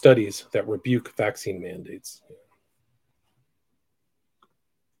 efficacy studies that rebuke vaccine mandates.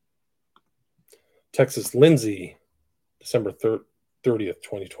 Texas Lindsay, December 30th,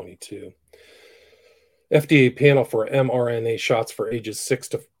 2022. FDA panel for mRNA shots for ages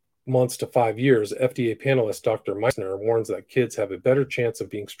 6 months to 5 years. FDA panelist Dr. Meissner warns that kids have a better chance of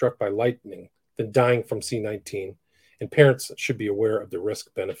being struck by lightning than dying from C-19, and parents should be aware of the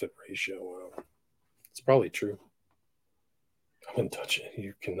risk-benefit ratio. Wow. It's probably true. I wouldn't touch it.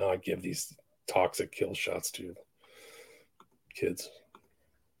 You cannot give these toxic kill shots to kids.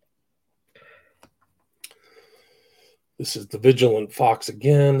 This is the Vigilant Fox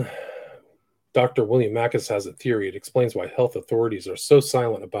again. Dr. William Mackes has a theory. It explains why health authorities are so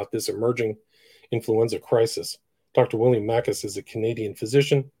silent about this emerging influenza crisis. Dr. William Mackes is a Canadian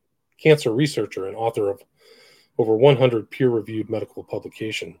physician, cancer researcher, and author of over 100 peer-reviewed medical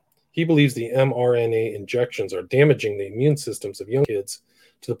publications. He believes the mRNA injections are damaging the immune systems of young kids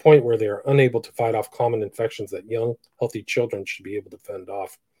to the point where they are unable to fight off common infections that young, healthy children should be able to fend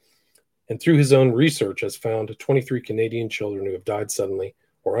off. And through his own research has found 23 Canadian children who have died suddenly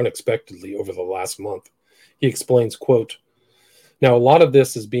or unexpectedly over the last month. He explains, quote, now a lot of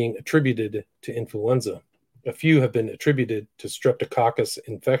this is being attributed to influenza. A few have been attributed to streptococcus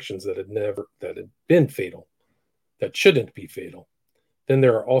infections that had been fatal, that shouldn't be fatal. Then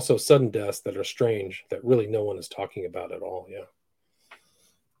there are also sudden deaths that are strange that really no one is talking about at all. Yeah.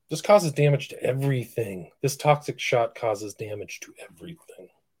 This causes damage to everything. This toxic shot causes damage to everything.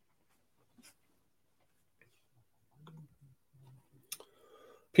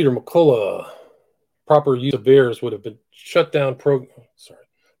 Peter McCullough, proper use of VAERS would have been shut down.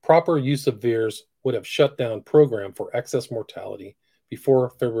 Proper use of VAERS would have shut down program for excess mortality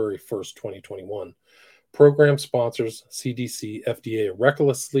before February 1st, 2021. Program sponsors, CDC, FDA,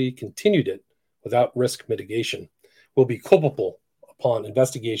 recklessly continued it without risk mitigation, will be culpable upon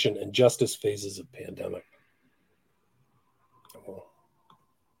investigation and justice phases of pandemic.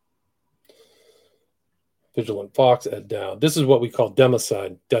 Vigilant Fox, Ed Dowd. This is what we call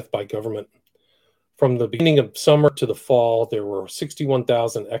democide, death by government. From the beginning of summer to the fall, there were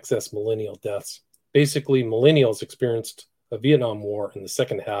 61,000 excess millennial deaths. Basically, millennials experienced a Vietnam War in the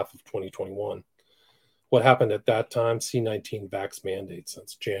second half of 2021. What happened at that time? C-19 vax mandate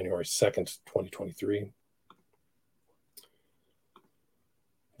since January 2nd, 2023.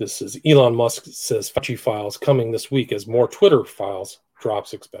 This is Elon Musk says Fauci files coming this week as more Twitter files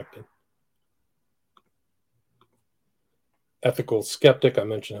drops expected. Ethical skeptic, I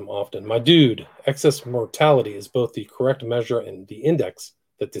mention him often. My dude, excess mortality is both the correct measure and the index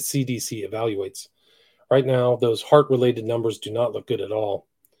that the CDC evaluates. Right now, those heart-related numbers do not look good at all.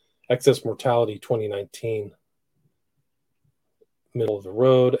 Excess mortality 2019, middle of the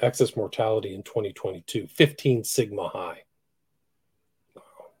road. Excess mortality in 2022, 15 sigma high. Wow.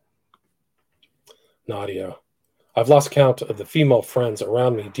 Nadia, I've lost count of the female friends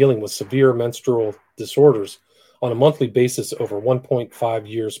around me dealing with severe menstrual disorders on a monthly basis over 1.5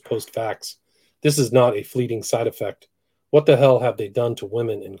 years post-vax. This is not a fleeting side effect. What the hell have they done to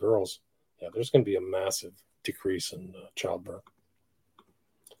women and girls? Yeah, there's going to be a massive decrease in childbirth.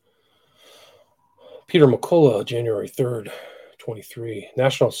 Peter McCullough, January 3rd, 23.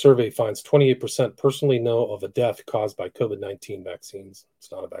 National survey finds 28% personally know of a death caused by COVID-19 vaccines.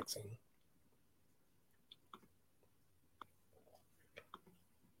 It's not a vaccine.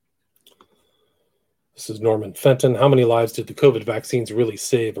 This is Norman Fenton. How many lives did the COVID vaccines really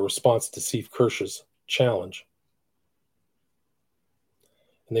save? A response to Steve Kirsch's challenge.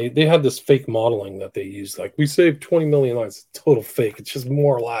 And they had this fake modeling that they used. Like, we saved 20 million lives. Total fake. It's just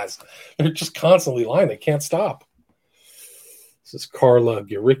more lies. They're just constantly lying. They can't stop. This is Carla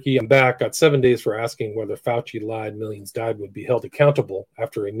Giericki. I'm back. Got 7 days for asking whether Fauci lied, millions died, would be held accountable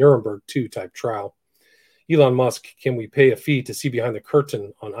after a Nuremberg 2 type trial. Elon Musk, can we pay a fee to see behind the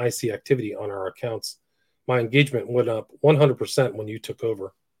curtain on IC activity on our accounts? My engagement went up 100% when you took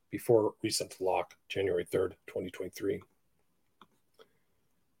over before recent lock, January 3rd, 2023.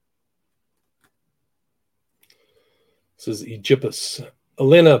 This is Egyptus.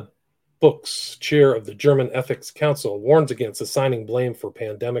 Elena Books, chair of the German Ethics Council, warns against assigning blame for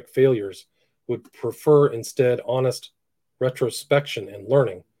pandemic failures, would prefer instead honest retrospection and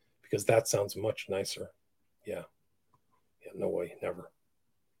learning, because that sounds much nicer. Yeah, no way, never.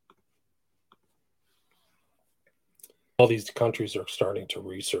 All these countries are starting to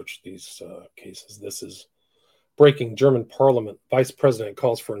research these cases. This is breaking German parliament. Vice President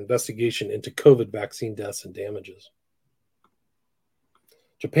calls for investigation into COVID vaccine deaths and damages.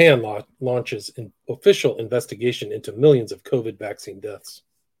 Japan launches an official investigation into millions of COVID vaccine deaths.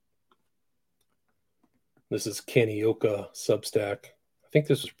 This is Kanioka Substack. I think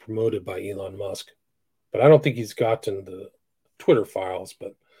this was promoted by Elon Musk, but I don't think he's gotten the Twitter files,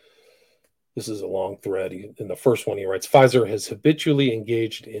 but this is a long thread. In the first one, he writes, Pfizer has habitually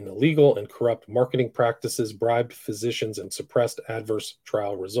engaged in illegal and corrupt marketing practices, bribed physicians, and suppressed adverse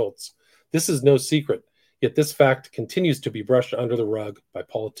trial results. This is no secret, yet this fact continues to be brushed under the rug by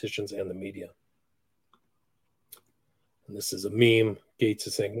politicians and the media. And this is a meme. Gates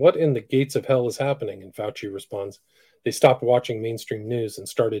is saying, what in the gates of hell is happening? And Fauci responds, they stopped watching mainstream news and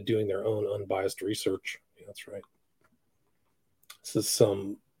started doing their own unbiased research. Yeah, that's right. This is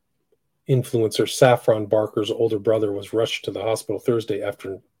some influencer. Saffron Barker's older brother was rushed to the hospital Thursday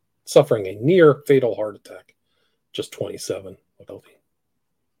after suffering a near fatal heart attack. Just 27.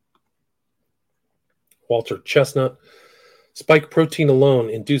 Walter Chestnut. Spike protein alone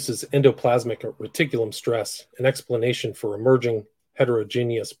induces endoplasmic reticulum stress, an explanation for emerging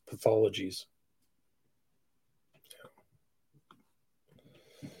heterogeneous pathologies.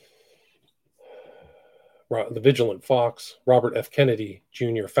 The Vigilant Fox, Robert F. Kennedy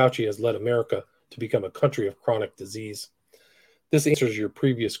Jr. Fauci has led America to become a country of chronic disease. This answers your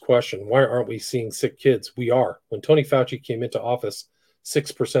previous question. Why aren't we seeing sick kids? We are. When Tony Fauci came into office,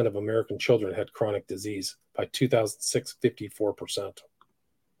 6% of American children had chronic disease. By 2006, 54%.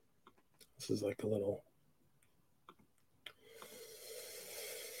 This is like a little...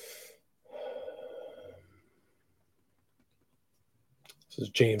 This is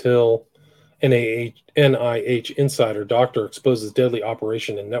James Hill. NIH insider doctor exposes deadly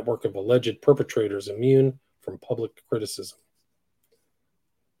operation and network of alleged perpetrators immune from public criticism.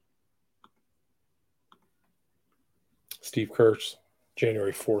 Steve Kirsch,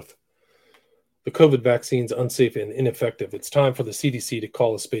 January 4th. The COVID vaccine's unsafe and ineffective. It's time for the CDC to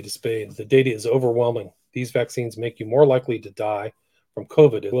call a spade a spade. The data is overwhelming. These vaccines make you more likely to die from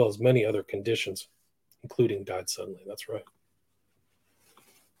COVID as well as many other conditions, including died suddenly. That's right.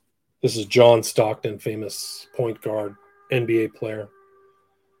 This is John Stockton, famous point guard, NBA player.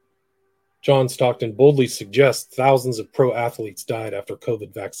 John Stockton boldly suggests thousands of pro athletes died after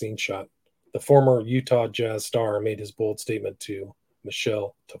COVID vaccine shot. The former Utah Jazz star made his bold statement to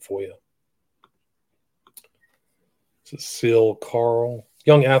Michelle Tafoya. Cecile Carl.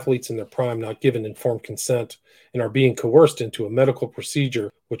 Young athletes in their prime not given informed consent and are being coerced into a medical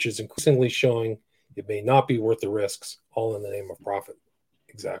procedure which is increasingly showing it may not be worth the risks, all in the name of profit.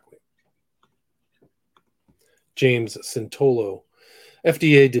 Exactly. James Sintolo.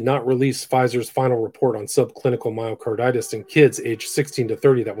 FDA did not release Pfizer's final report on subclinical myocarditis in kids aged 16 to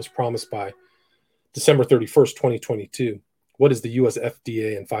 30 that was promised by December 31st, 2022. What is the U.S.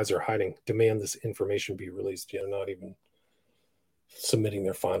 FDA and Pfizer hiding? Demand this information be released. Yeah, not even submitting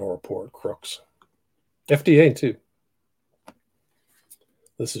their final report. Crooks. FDA, too.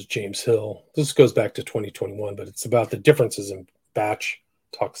 This is James Hill. This goes back to 2021, but it's about the differences in batch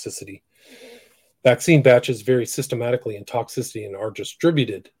toxicity. Vaccine batches vary systematically in toxicity and are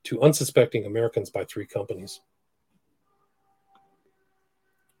distributed to unsuspecting Americans by 3 companies.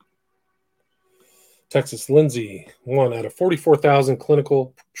 Texas Lindsay, 1 out of 44,000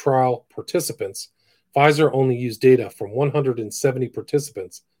 clinical trial participants, Pfizer only used data from 170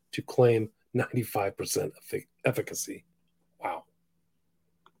 participants to claim 95% efficacy. Wow.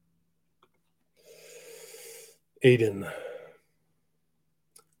 Aiden.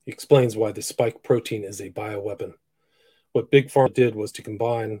 He explains why the spike protein is a bioweapon. What Big Pharma did was to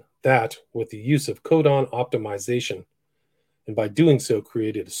combine that with the use of codon optimization, and by doing so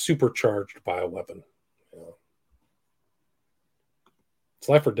created a supercharged bioweapon. It's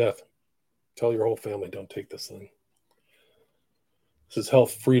life or death. Tell your whole family, don't take this thing. This is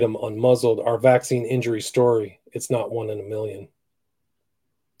Health Freedom Unmuzzled, our vaccine injury story. It's not 1 in a million.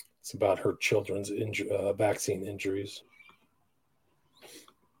 It's about her children's vaccine injuries.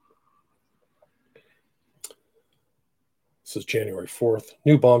 This is January 4th.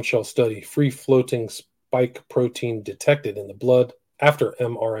 New bombshell study. Free-floating spike protein detected in the blood after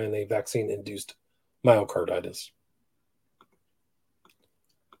mRNA vaccine-induced myocarditis.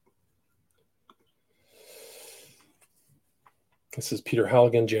 This is Peter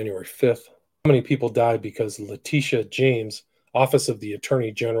Halligan, January 5th. How many people died because Letitia James, Office of the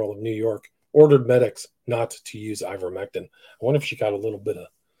Attorney General of New York, ordered medics not to use ivermectin? I wonder if she got a little bit of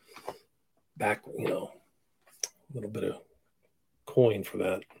a little bit of coin for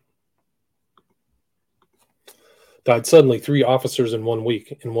that. Died suddenly. 3 officers in 1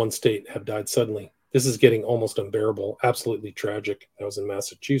 week in 1 state have died suddenly. This is getting almost unbearable. Absolutely tragic. That was in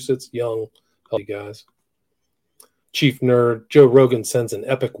Massachusetts. Young, healthy guys. Chief nerd, Joe Rogan sends an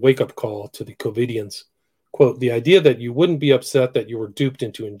epic wake-up call to the COVIDians. Quote, the idea that you wouldn't be upset that you were duped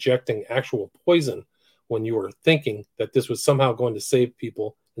into injecting actual poison when you were thinking that this was somehow going to save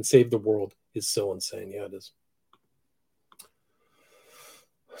people and save the world is so insane. Yeah, it is.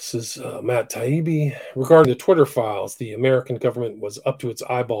 This is Matt Taibbi. Regarding the Twitter files, the American government was up to its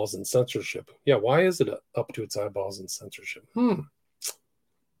eyeballs in censorship. Yeah, why is it up to its eyeballs in censorship? Good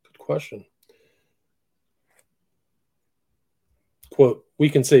question. Quote, we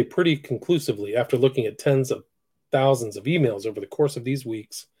can say pretty conclusively after looking at tens of thousands of emails over the course of these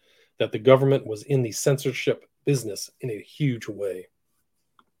weeks that the government was in the censorship business in a huge way.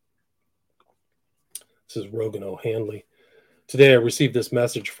 This is Rogan O'Handley. Today I received this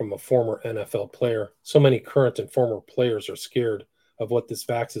message from a former NFL player. So many current and former players are scared of what this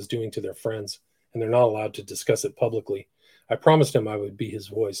vax is doing to their friends, and they're not allowed to discuss it publicly. I promised him I would be his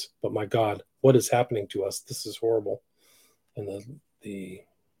voice, but my God, what is happening to us? This is horrible. And the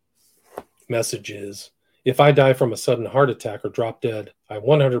message is, if I die from a sudden heart attack or drop dead, I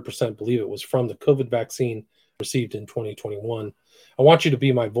 100% believe it was from the COVID vaccine received in 2021. I want you to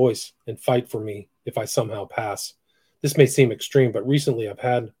be my voice and fight for me if I somehow pass. This may seem extreme, but recently I've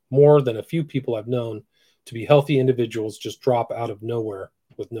had more than a few people I've known to be healthy individuals just drop out of nowhere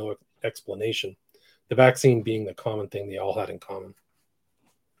with no explanation. The vaccine being the common thing they all had in common.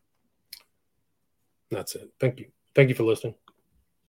 That's it. Thank you. Thank you for listening.